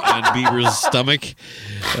on Bieber's stomach,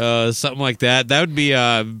 something like that. That would be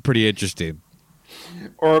pretty interesting.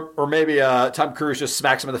 Or maybe Tom Cruise just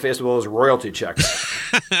smacks him in the face with all those royalty checks.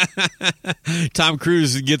 Tom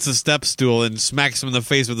Cruise gets a step stool and smacks him in the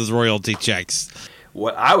face with his royalty checks.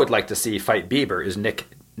 What I would like to see fight Bieber is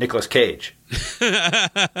Nicolas Cage.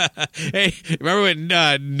 Hey, remember when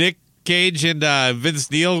Nick Cage and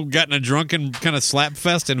Vince Neil got in a drunken kind of slap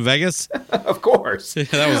fest in Vegas? Of course.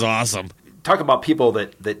 That was awesome. Talk about people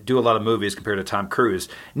that do a lot of movies compared to Tom Cruise.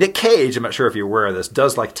 Nick Cage, I'm not sure if you're aware of this,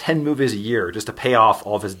 does like 10 movies a year just to pay off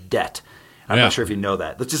all of his debt. I'm not sure if you know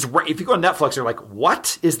that. That's just if you go on Netflix, you're like,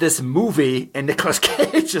 what is this movie? And Nicolas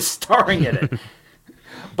Cage is starring in it.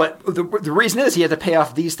 But the reason is he had to pay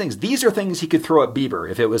off these things. These are things he could throw at Bieber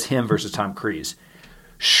if it was him versus Tom Cruise.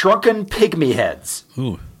 Shrunken pygmy heads.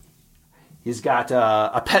 Ooh. He's got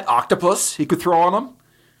a pet octopus he could throw on him.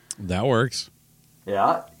 That works.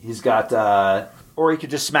 Yeah. He's got, or he could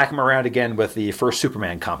just smack him around again with the first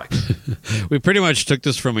Superman comic. We pretty much took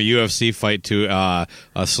this from a UFC fight to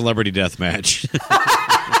a celebrity death match.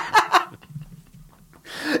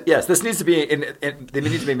 Yes, this needs to be they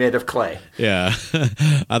need to be made of clay. Yeah,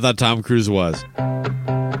 I thought Tom Cruise was.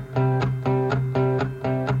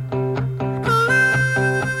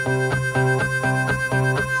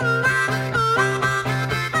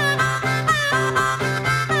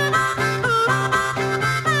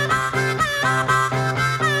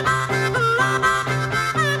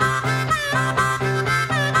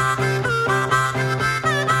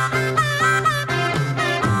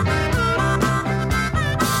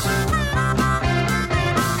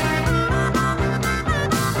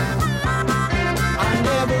 I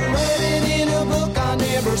never read it in a book, I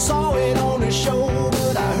never saw it on a show,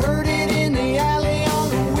 but I heard it in the alley on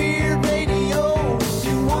the weird radio. If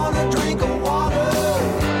you want a drink of water,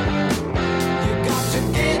 you got to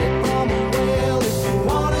get it from a well. If you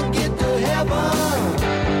want to get to heaven,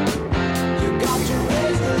 you got to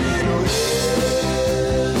raise a little hell.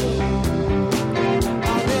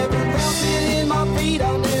 I never felt it in my feet,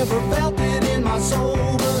 I never felt it in my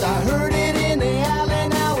soul, but I heard it in the alley,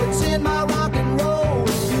 now it's in my rock and roll.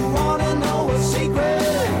 If you want to know a secret,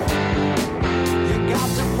 you got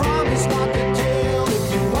to promise not to tell.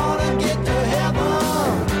 If you want to get to heaven,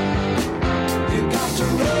 you got to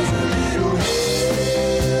raise a little hell.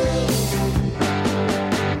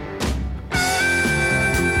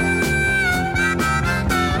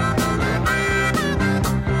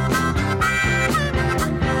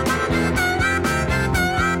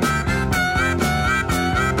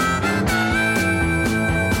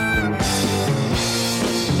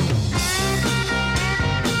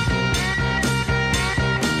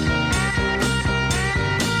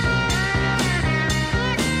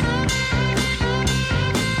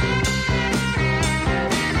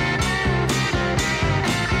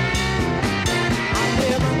 I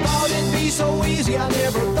never thought it'd be so easy, I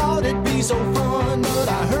never thought it'd be so fun, but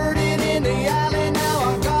I heard it in the alley, now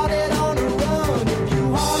I got it on the run. If you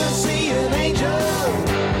wanna see an angel,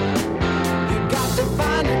 you got to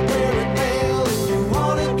find it where it fell. If you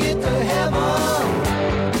wanna get to heaven,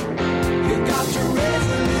 you got to raise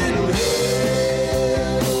a little hell.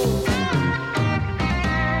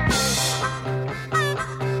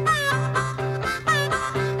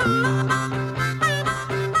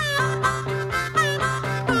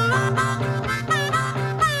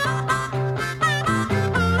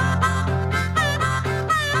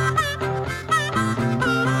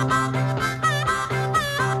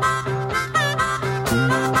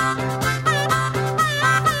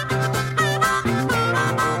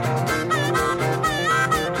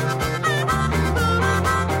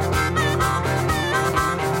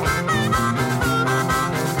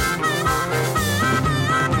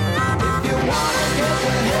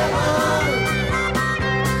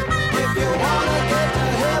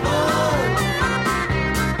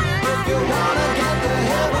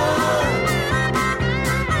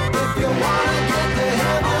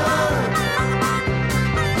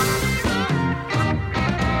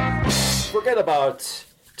 about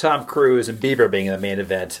Tom Cruise and Bieber being in the main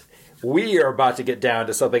event, we are about to get down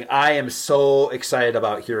to something I am so excited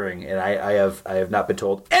about hearing, and I have not been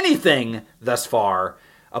told anything thus far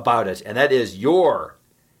about it, and that is your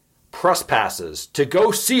press passes to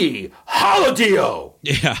go see Holidio.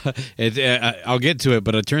 Yeah, I'll get to it,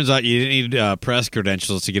 but it turns out you didn't need press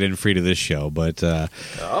credentials to get in free to this show. But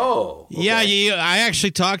Okay. yeah, I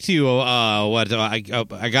actually talked to you.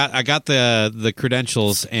 I got the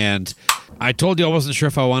credentials, and I told you I wasn't sure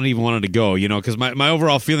if I wanted to go. Because my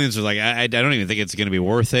overall feelings are like I don't even think it's going to be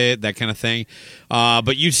worth it, that kind of thing.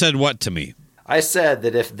 But you said what to me? I said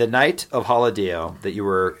that if the night of Holidio that you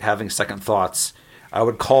were having second thoughts, I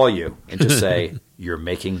would call you and just say, you're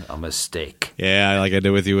making a mistake. Yeah, like I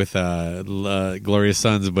did with you with Glorious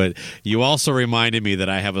Sons, but you also reminded me that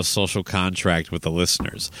I have a social contract with the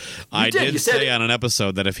listeners. I did say on an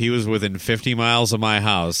episode that if he was within 50 miles of my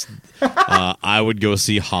house, I would go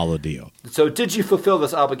see Holidio. So did you fulfill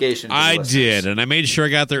this obligation to the I listeners? did, and I made sure I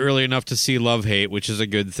got there early enough to see Love Hate, which is a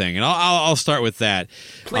good thing. And I'll start with that.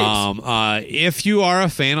 Please. If you are a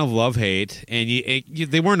fan of Love Hate, and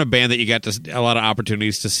they weren't a band that you got a lot of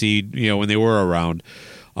opportunities to see, when they were around,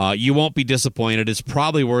 you won't be disappointed. It's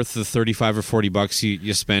probably worth the $35 or $40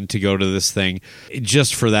 you spend to go to this thing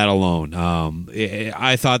just for that alone.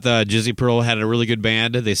 I thought the Jizzy Pearl had a really good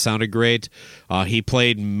band. They sounded great. He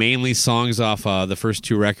played mainly songs off the first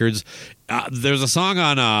two records. There's a song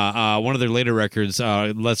on one of their later records,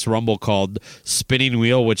 Let's Rumble, called Spinning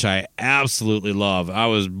Wheel, which I absolutely love. I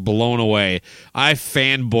was blown away. I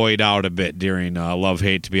fanboyed out a bit during Love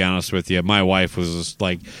Hate, to be honest with you. My wife was just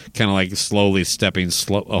kind of slowly stepping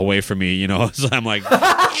away from me, So I'm like,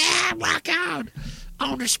 yeah, rock out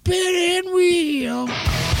on the spinning wheel.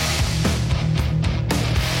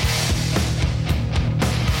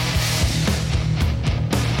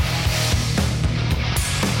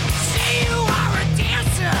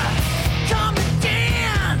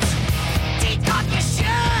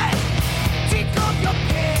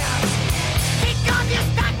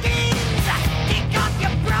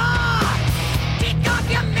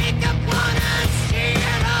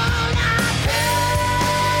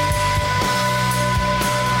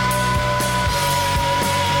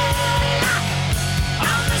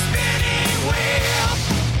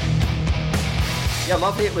 Yeah,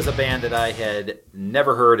 Love Hate was a band that I had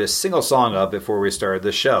never heard a single song of before we started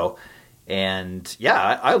the show. And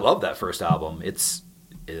yeah, I love that first album. It's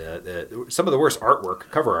some of the worst artwork,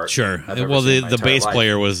 cover art. Sure. I've ever Well, seen in my the entire bass life.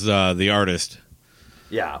 player was the artist.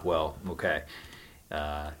 Yeah, well, okay.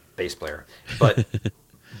 Bass player. But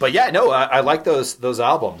but yeah, no, I like those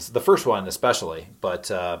albums. The first one especially. But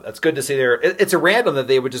it's good to see it's a random that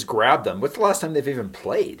they would just grab them. What's the last time they've even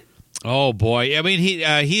played? Oh boy! I mean, he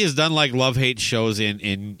has done Love Hate shows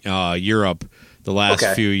in Europe the last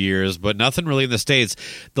few years, but nothing really in the States.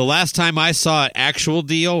 The last time I saw an actual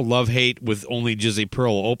Dio, Love Hate with only Jizzy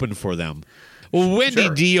Pearl open for them. Well, Wendy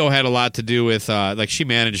Dio had a lot to do with she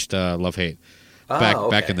managed Love Hate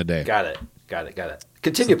back in the day. Got it.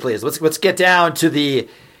 Continue, please. Let's get down to the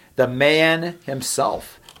man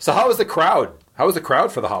himself. So how was the crowd? How was the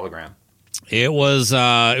crowd for the hologram? It was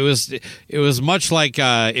much like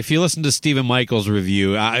if you listen to Stephen Michaels'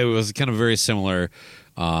 review, it was kind of very similar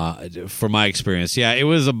from my experience. Yeah, it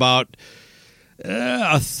was about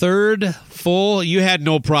a third full. You had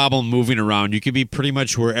no problem moving around. You could be pretty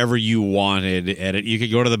much wherever you wanted at it. You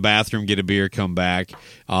could go to the bathroom, get a beer, come back.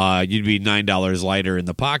 You'd be $9 lighter in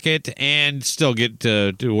the pocket and still get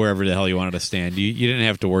to wherever the hell you wanted to stand. You didn't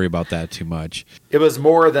have to worry about that too much. It was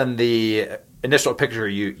more than the initial picture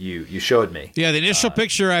you showed me. Yeah, the initial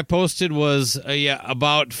picture I posted was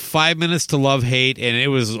about 5 minutes to Love Hate, and it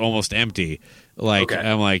was almost empty.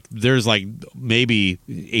 I'm like, there's maybe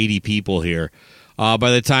 80 people here.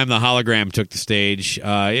 By the time the hologram took the stage,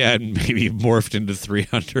 it maybe morphed into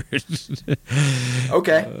 300.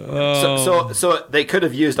 Okay. So they could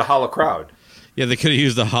have used a hollow crowd. Yeah, they could have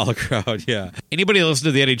used the hollow crowd, yeah. Anybody who listened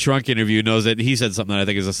to the Eddie Trunk interview knows that he said something that I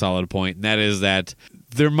think is a solid point, and that is that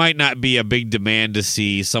there might not be a big demand to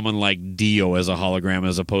see someone like Dio as a hologram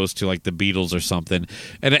as opposed to the Beatles or something.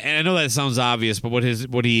 And I know that sounds obvious, but what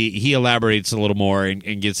he elaborates a little more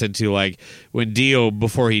and gets into when Dio,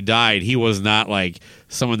 before he died, he was not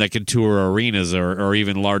someone that could tour arenas or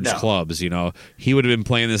even large clubs. He would have been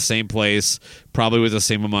playing the same place, probably with the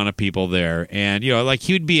same amount of people there, and he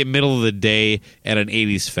would be in middle of the day at an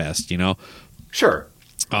 80s fest. Sure.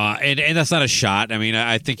 And that's not a shot. I mean,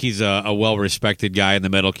 I think he's a well-respected guy in the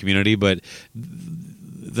metal community, but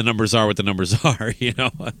the numbers are what the numbers are.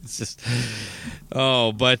 It's just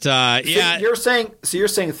yeah. You're saying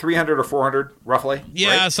 300 or 400 roughly?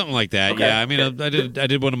 Yeah, right? something like that. Okay. Yeah, I mean, I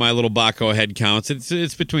did one of my little Baco head counts.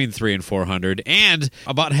 It's between 300 and 400, and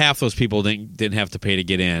about half those people didn't have to pay to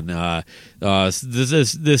get in.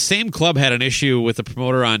 The same club had an issue with the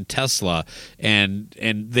promoter on Tesla, and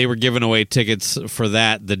they were giving away tickets for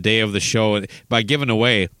that the day of the show. By giving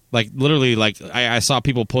away, literally, I saw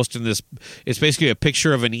people posting this. It's basically a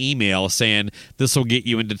picture of an email saying this will get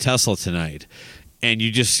you into Tesla tonight. And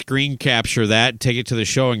you just screen capture that, take it to the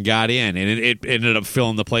show, and got in. And it ended up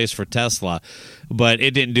filling the place for Tesla. But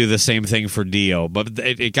it didn't do the same thing for Dio. But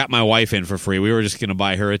it got my wife in for free. We were just going to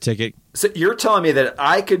buy her a ticket. So you're telling me that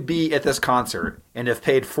I could be at this concert and have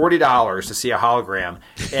paid $40 to see a hologram,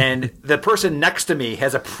 and the person next to me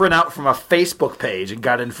has a printout from a Facebook page and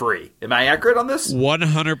got in free. Am I accurate on this?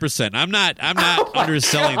 100%. I'm not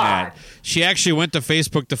underselling that. She actually went to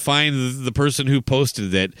Facebook to find the person who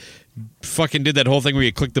posted it. Fucking did that whole thing where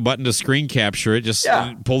you click the button to screen capture it, just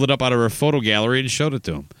pulled it up out of her photo gallery and showed it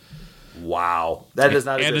to him. Wow, that is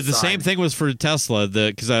not a and good the sign. same thing was for Tesla,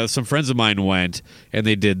 because some friends of mine went and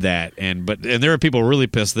they did that, and there were people really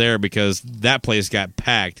pissed there because that place got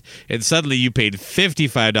packed, and suddenly you paid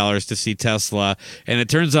 $55 to see Tesla, and it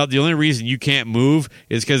turns out the only reason you can't move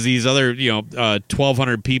is because these other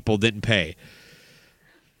 1,200 people didn't pay.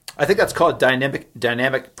 I think that's called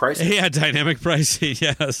dynamic pricing. Yeah, dynamic pricing.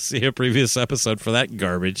 Yes, see a previous episode for that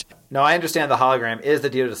garbage. Now, I understand the hologram is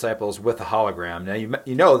the Dio Disciples with a hologram. Now,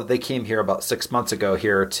 you know that they came here about 6 months ago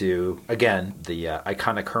here to, again, the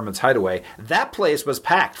iconic Herman's Hideaway. That place was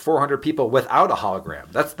packed, 400 people without a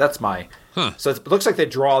hologram. That's my... Huh. So it looks like they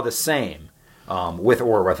draw the same with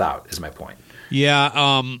or without, is my point.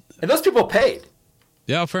 Yeah. And those people paid.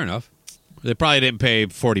 Yeah, fair enough. They probably didn't pay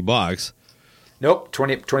 $40. Nope,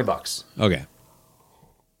 $20. Okay.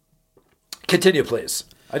 Continue, please.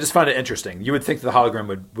 I just found it interesting. You would think the hologram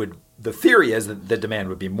would the theory is that the demand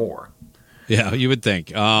would be more. Yeah, you would think.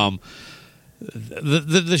 The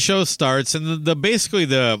show starts, and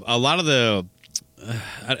a lot of the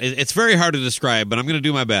it's very hard to describe, but I'm going to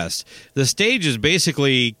do my best. The stage is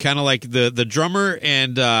basically kind of like the drummer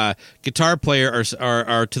and guitar player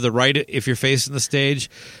are to the right if you're facing the stage,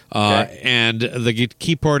 and the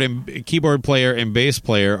keyboard player and bass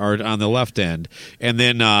player are on the left end, and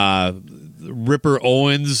then Ripper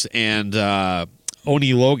Owens and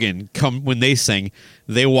Oni Logan come when they sing.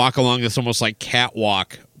 They walk along this almost like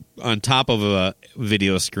catwalk on top of a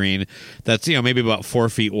video screen that's maybe about 4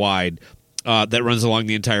 feet wide. That runs along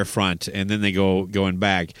the entire front, and then they going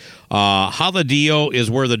back. Hala Dio is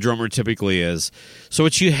where the drummer typically is. So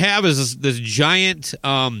what you have is this giant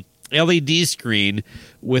LED screen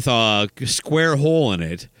with a square hole in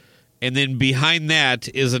it, and then behind that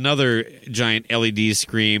is another giant LED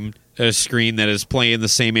screen that is playing the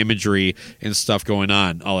same imagery and stuff going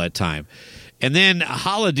on all that time. And then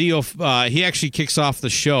Hala Dio, he actually kicks off the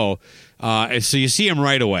show, so you see him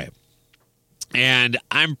right away. And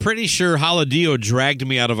I'm pretty sure Hala Dio dragged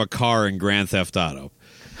me out of a car in Grand Theft Auto.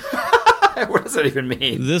 What does that even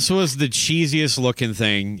mean? This was the cheesiest looking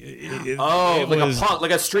thing. A punk,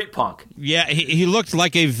 like a street punk. Yeah, he looked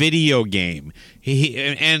like a video game.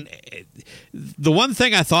 And the one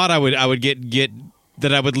thing I thought I would get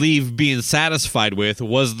that I would leave being satisfied with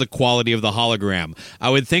was the quality of the hologram. I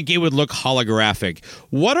would think it would look holographic.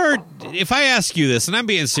 If I ask you this, and I'm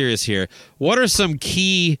being serious here, what are some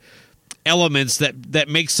key elements that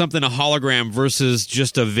make something a hologram versus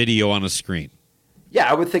just a video on a screen? Yeah,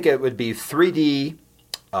 I would think it would be 3D.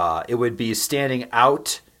 It would be standing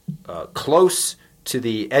out close to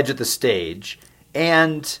the edge of the stage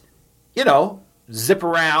and, zip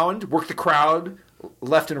around, work the crowd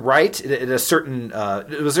left and right at a certain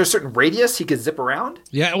was there a certain radius he could zip around?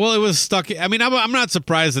 Yeah, well, it was stuck. I mean, I'm not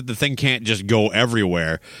surprised that the thing can't just go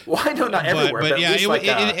everywhere. Well, I know not everywhere, but yeah,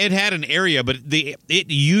 it had an area, but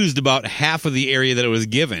it used about half of the area that it was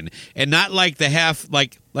given, and not like the half,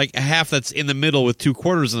 like a half that's in the middle with 2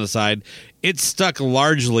 quarters on the side. It stuck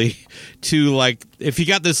largely to, like, if you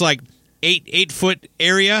got this like 8 foot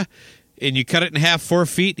area and you cut it in half 4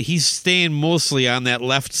 feet, he's staying mostly on that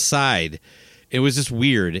left side. It was just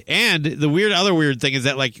weird. And the other weird thing is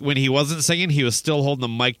that, like, when he wasn't singing, he was still holding the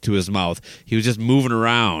mic to his mouth. He was just moving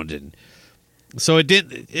around, and so it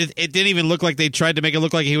didn't even look like they tried to make it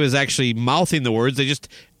look like he was actually mouthing the words. They just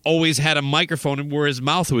always had a microphone where his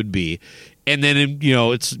mouth would be, and then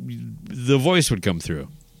the voice would come through.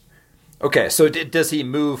 Okay, so does he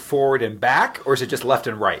move forward and back, or is it just left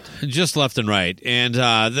and right? Just left and right. And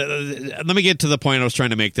let me get to the point I was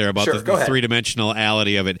trying to make there about Sure, go the ahead.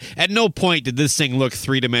 three-dimensionality of it. At no point did this thing look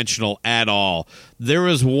three-dimensional at all. There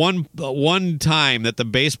was one time that the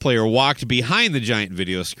bass player walked behind the giant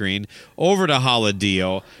video screen over to Hala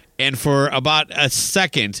Dio, and for about a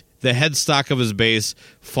second, the headstock of his bass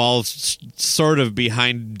falls sort of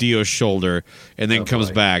behind Dio's shoulder and then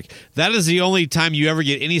comes back. That is the only time you ever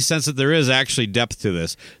get any sense that there is actually depth to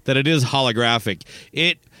this, that it is holographic.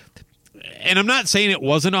 And I'm not saying it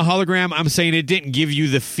wasn't a hologram. I'm saying it didn't give you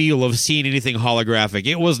the feel of seeing anything holographic.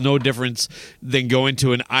 It was no difference than going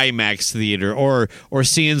to an IMAX theater or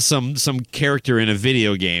seeing some character in a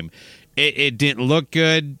video game. It didn't look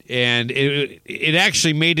good, and it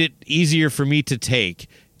actually made it easier for me to take,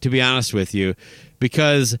 to be honest with you,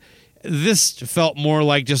 because this felt more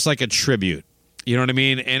like just like a tribute. You know what I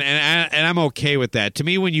mean? And I'm okay with that. To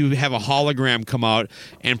me, when you have a hologram come out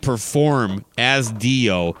and perform as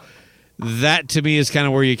Dio, that to me is kind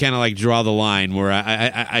of where you kind of like draw the line. Where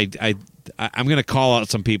I'm going to call out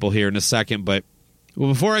some people here in a second, but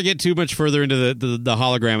before I get too much further into the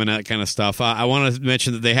hologram and that kind of stuff, I want to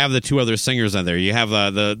mention that they have the two other singers on there. You have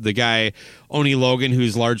the guy Oni Logan,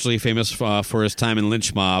 who's largely famous for his time in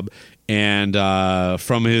Lynch Mob, and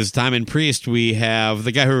from his time in Priest, we have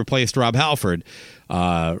the guy who replaced Rob Halford.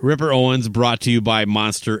 Ripper Owens, brought to you by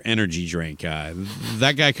Monster Energy Drink.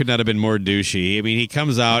 That guy could not have been more douchey. I mean, he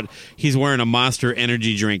comes out, he's wearing a Monster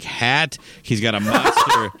Energy Drink hat, he's got a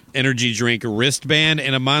Monster Energy Drink wristband,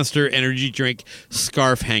 and a Monster Energy Drink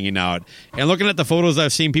scarf hanging out. And looking at the photos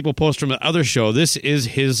I've seen people post from the other show, this is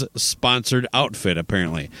his sponsored outfit,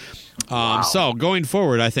 apparently. So going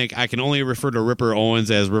forward, I think I can only refer to Ripper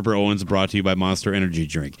Owens as Ripper Owens, brought to you by Monster Energy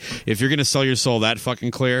Drink. If you're going to sell your soul that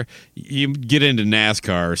fucking clear, you get into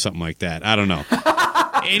NASCAR or something like that. I don't know.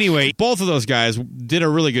 Anyway, both of those guys did a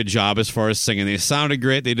really good job as far as singing. They sounded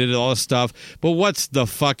great. They did all this stuff. But what's the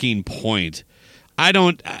fucking point?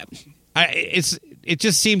 It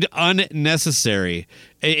just seemed unnecessary.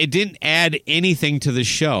 It didn't add anything to the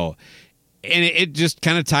show. And it just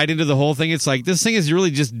kind of tied into the whole thing. It's like, this thing is really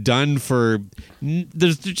just done for...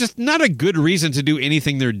 There's just not a good reason to do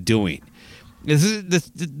anything they're doing.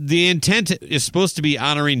 The intent is supposed to be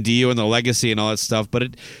honoring Dio and the legacy and all that stuff,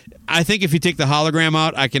 but I think if you take the hologram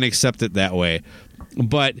out, I can accept it that way.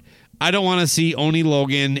 But I don't want to see Oni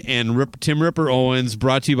Logan and Tim Ripper Owens,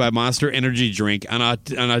 brought to you by Monster Energy Drink, on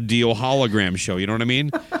a Dio hologram show. You know what I mean?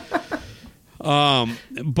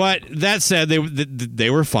 But that said, they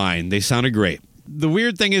were fine. They sounded great. The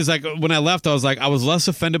weird thing is, like, when I left, I was like, I was less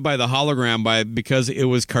offended by the hologram because it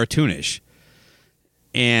was cartoonish,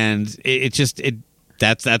 and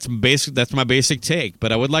that's my basic take.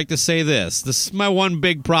 But I would like to say this is my one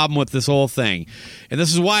big problem with this whole thing, and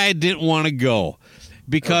this is why I didn't want to go.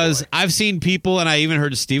 Because I've seen people, and I even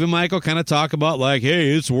heard Stephen Michael kind of talk about, like, hey,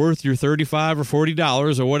 it's worth your $35 or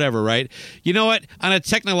 $40 or whatever, right? You know what? On a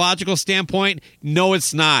technological standpoint, no,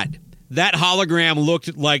 it's not. That hologram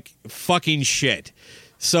looked like fucking shit.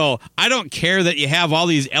 So I don't care that you have all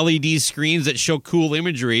these LED screens that show cool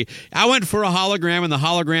imagery. I went for a hologram, and the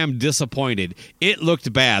hologram disappointed. It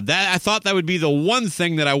looked bad. I thought that would be the one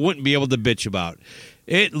thing that I wouldn't be able to bitch about.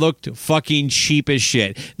 It looked fucking cheap as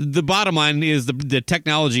shit. The bottom line is the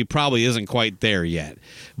technology probably isn't quite there yet.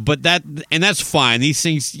 But that's fine. These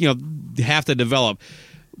things, have to develop.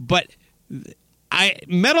 But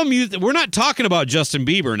metal music, we're not talking about Justin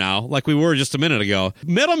Bieber now, like we were just a minute ago.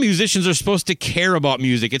 Metal musicians are supposed to care about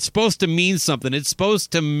music. It's supposed to mean something. It's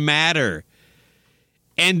supposed to matter.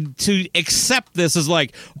 And to accept this as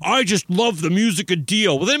like, I just love the music of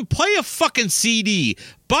Dio. Well, then play a fucking CD.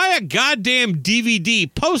 Buy a goddamn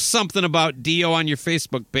DVD. Post something about Dio on your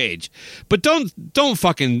Facebook page. But don't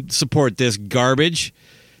fucking support this garbage.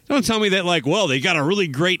 Don't tell me that, like, well, they got a really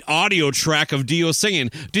great audio track of Dio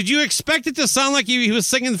singing. Did you expect it to sound like he was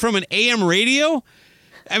singing from an AM radio?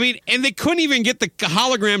 I mean, and they couldn't even get the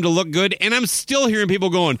hologram to look good, and I'm still hearing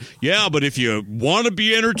people going, yeah, but if you want to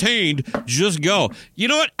be entertained, just go. You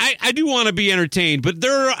know what? I do want to be entertained, but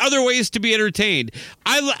there are other ways to be entertained.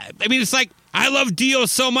 I mean, it's like, I love Dio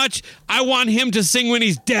so much, I want him to sing when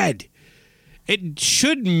he's dead. It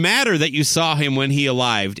should matter that you saw him when he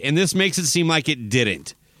alive, and this makes it seem like it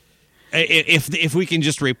didn't. If we can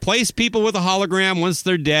just replace people with a hologram once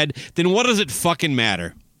they're dead, then what does it fucking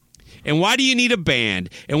matter? And why do you need a band?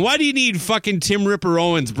 And why do you need fucking Tim Ripper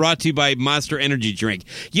Owens, brought to you by Monster Energy Drink?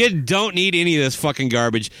 You don't need any of this fucking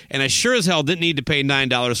garbage, and I sure as hell didn't need to pay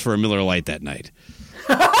 $9 for a Miller Lite that night.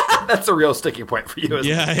 That's a real sticking point for you. Isn't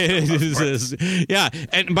Yeah, it? it is. Yeah,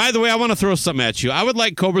 and by the way, I want to throw something at you. I would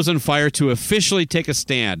like Cobras on Fire to officially take a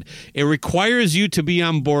stand. It requires you to be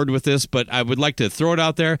on board with this, but I would like to throw it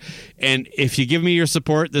out there. And if you give me your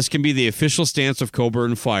support, this can be the official stance of Cobra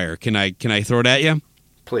and Fire. Can I throw it at you?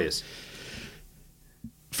 Please.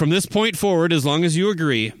 From this point forward, as long as you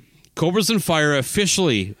agree, Cobras and Fire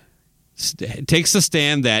officially takes the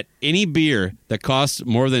stand that any beer that costs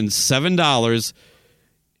more than $7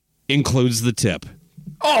 includes the tip.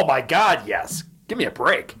 Oh my God, yes. Give me a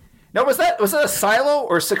break. No, was that a silo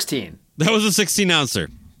or 16? That was a 16-ouncer.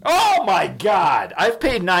 Oh my God! I've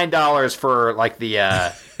paid $9 for like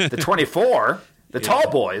the 24, the tall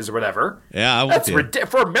boys or whatever. Yeah, that's ridiculous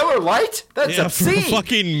for a Miller Lite. That's obscene. For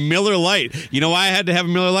fucking Miller Lite. You know why I had to have a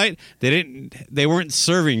Miller Lite? They weren't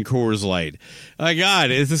serving Coors Light. My God,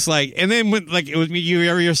 it's just like. And then when, like, you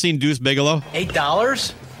ever seen Deuce Bigelow?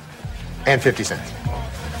 $8 and 50 cents.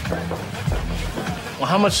 Well,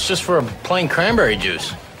 how much just for a plain cranberry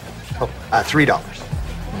juice? Oh, $3.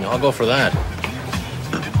 I'll go for that.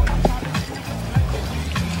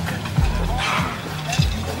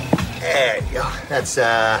 There you go. That's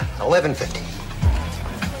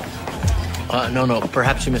 $11.50. No.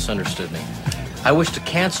 Perhaps you misunderstood me. I wish to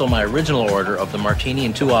cancel my original order of the martini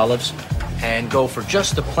and 2 olives and go for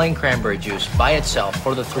just the plain cranberry juice by itself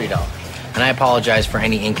for the $3. And I apologize for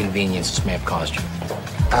any inconvenience this may have caused you.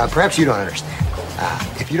 Perhaps you don't understand.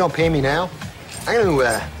 If you don't pay me now, I'm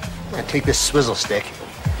gonna take this swizzle stick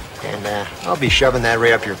and I'll be shoving that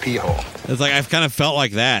right up your pee hole. It's like I've kind of felt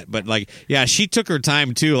like that, but like, yeah, she took her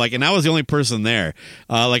time too. Like, and I was the only person there,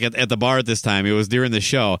 like at the bar at this time. It was during the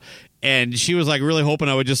show, and she was like really hoping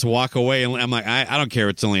I would just walk away. And I'm like, I don't care.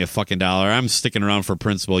 It's only a fucking $1. I'm sticking around for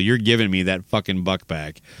principle. You're giving me that fucking buck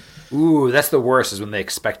back. Ooh, that's the worst. Is when they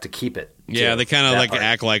expect to keep it. Yeah, they kind of like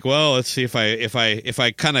act like, well, let's see if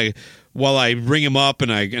I kind of. While I ring him up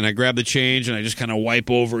and I grab the change and I just kind of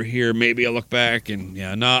wipe over here, maybe I look back and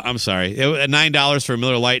no, I'm sorry. $9 for a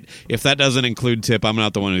Miller Lite. If that doesn't include tip, I'm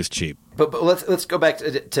not the one who's cheap. But let's go back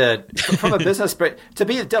to from a business, but to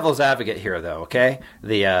be the devil's advocate here, though. Okay,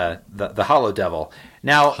 the hollow devil.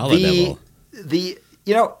 Now you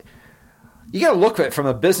got to look at it from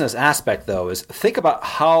a business aspect, though. Is think about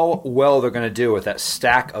how well they're going to do with that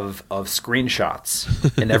stack of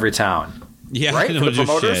screenshots in every town. Yeah, right? For the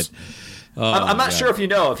promoters. Shit. I'm not sure if you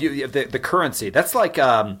know if the currency. That's like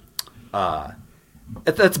that's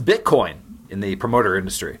Bitcoin in the promoter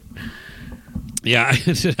industry. Yeah,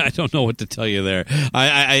 I don't know what to tell you there.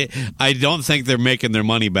 I don't think they're making their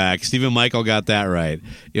money back. Stephen Michael got that right.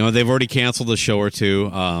 You know, they've already canceled a show or two.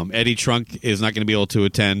 Eddie Trunk is not going to be able to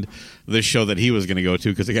attend this show that he was going to go to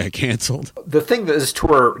because it got canceled. The thing that this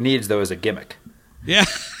tour needs, though, is a gimmick. Yeah.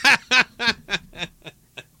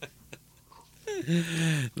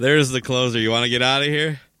 There's the closer. You want to get out of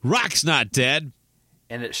here? Rock's not dead.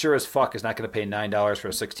 And it sure as fuck is not going to pay $9 for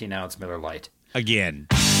a 16-ounce Miller Lite. Again.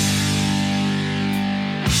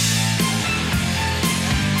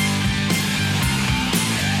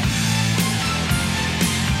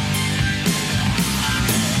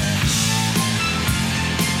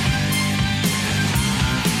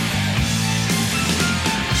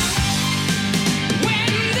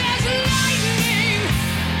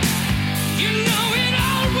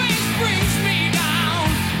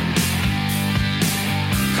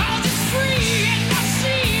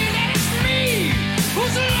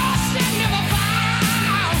 Who's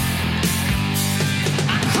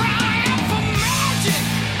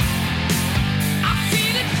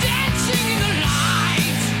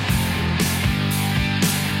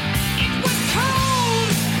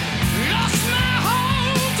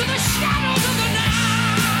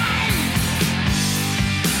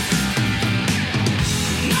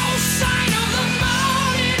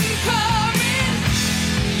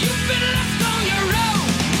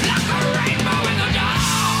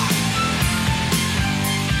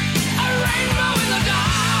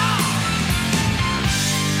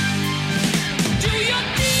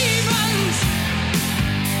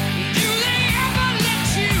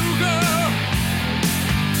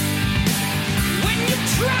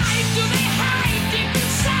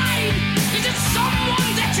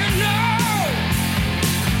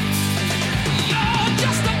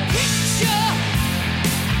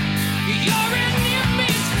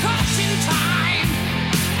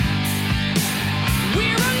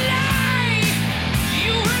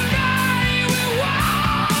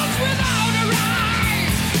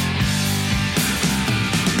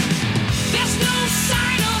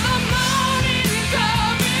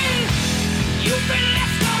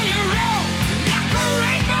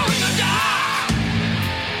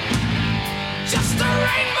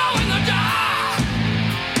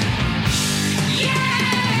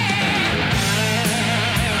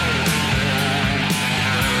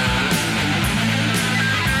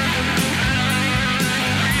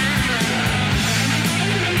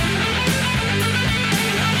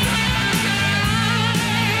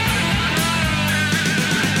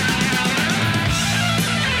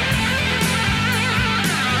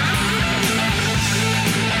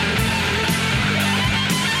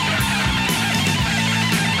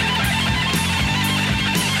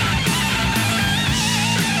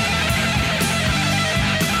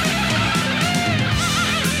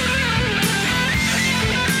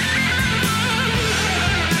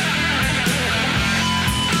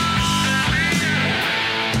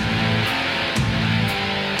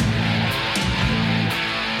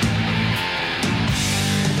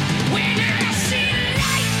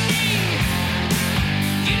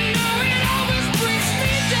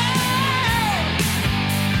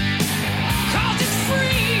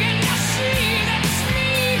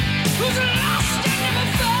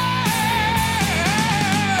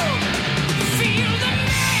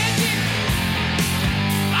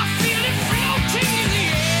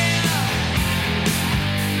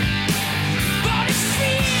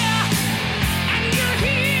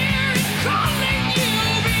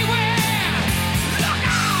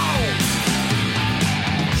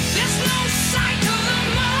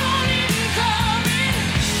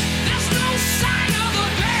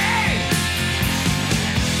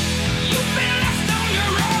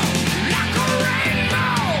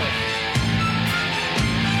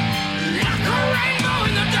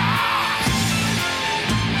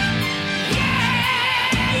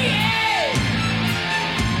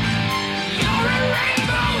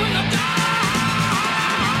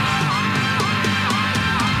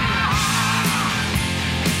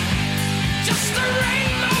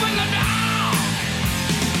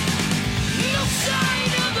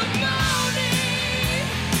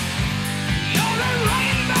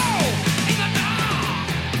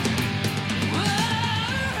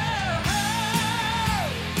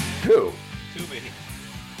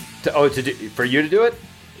For you to do it?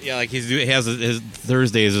 Yeah, like he has his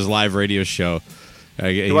Thursday is his live radio show.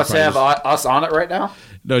 He wants to have us on it right now?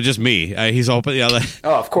 No, just me. He's open. Yeah,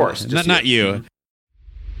 oh, of course. Not you.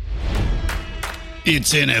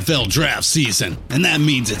 It's NFL draft season, and that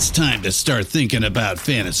means it's time to start thinking about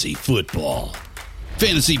fantasy football.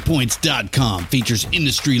 FantasyPoints.com features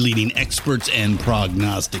industry-leading experts and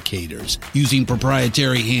prognosticators using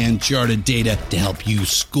proprietary hand-charted data to help you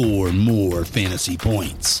score more fantasy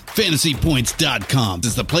points. FantasyPoints.com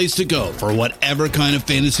is the place to go for whatever kind of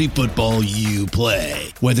fantasy football you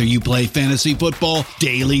play. Whether you play fantasy football,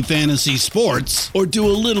 daily fantasy sports, or do a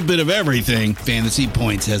little bit of everything, Fantasy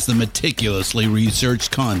Points has the meticulously researched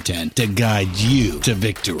content to guide you to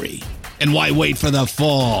victory. And why wait for the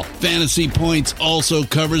fall? Fantasy Points also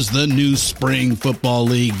covers the new spring football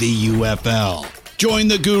league, the UFL. Join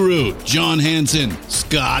the guru, John Hansen,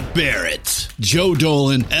 Scott Barrett, Joe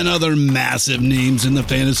Dolan, and other massive names in the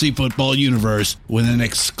fantasy football universe with an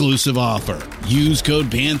exclusive offer. Use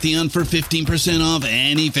code Pantheon for 15% off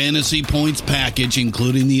any Fantasy Points package,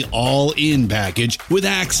 including the all-in package, with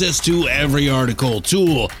access to every article,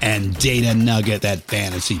 tool, and data nugget that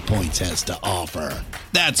Fantasy Points has to offer.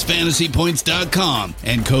 That's FantasyPoints.com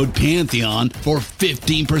and code Pantheon for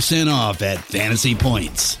 15% off at Fantasy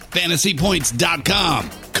Points. FantasyPoints.com,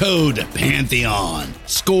 code Pantheon.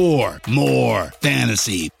 Score more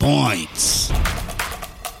fantasy points.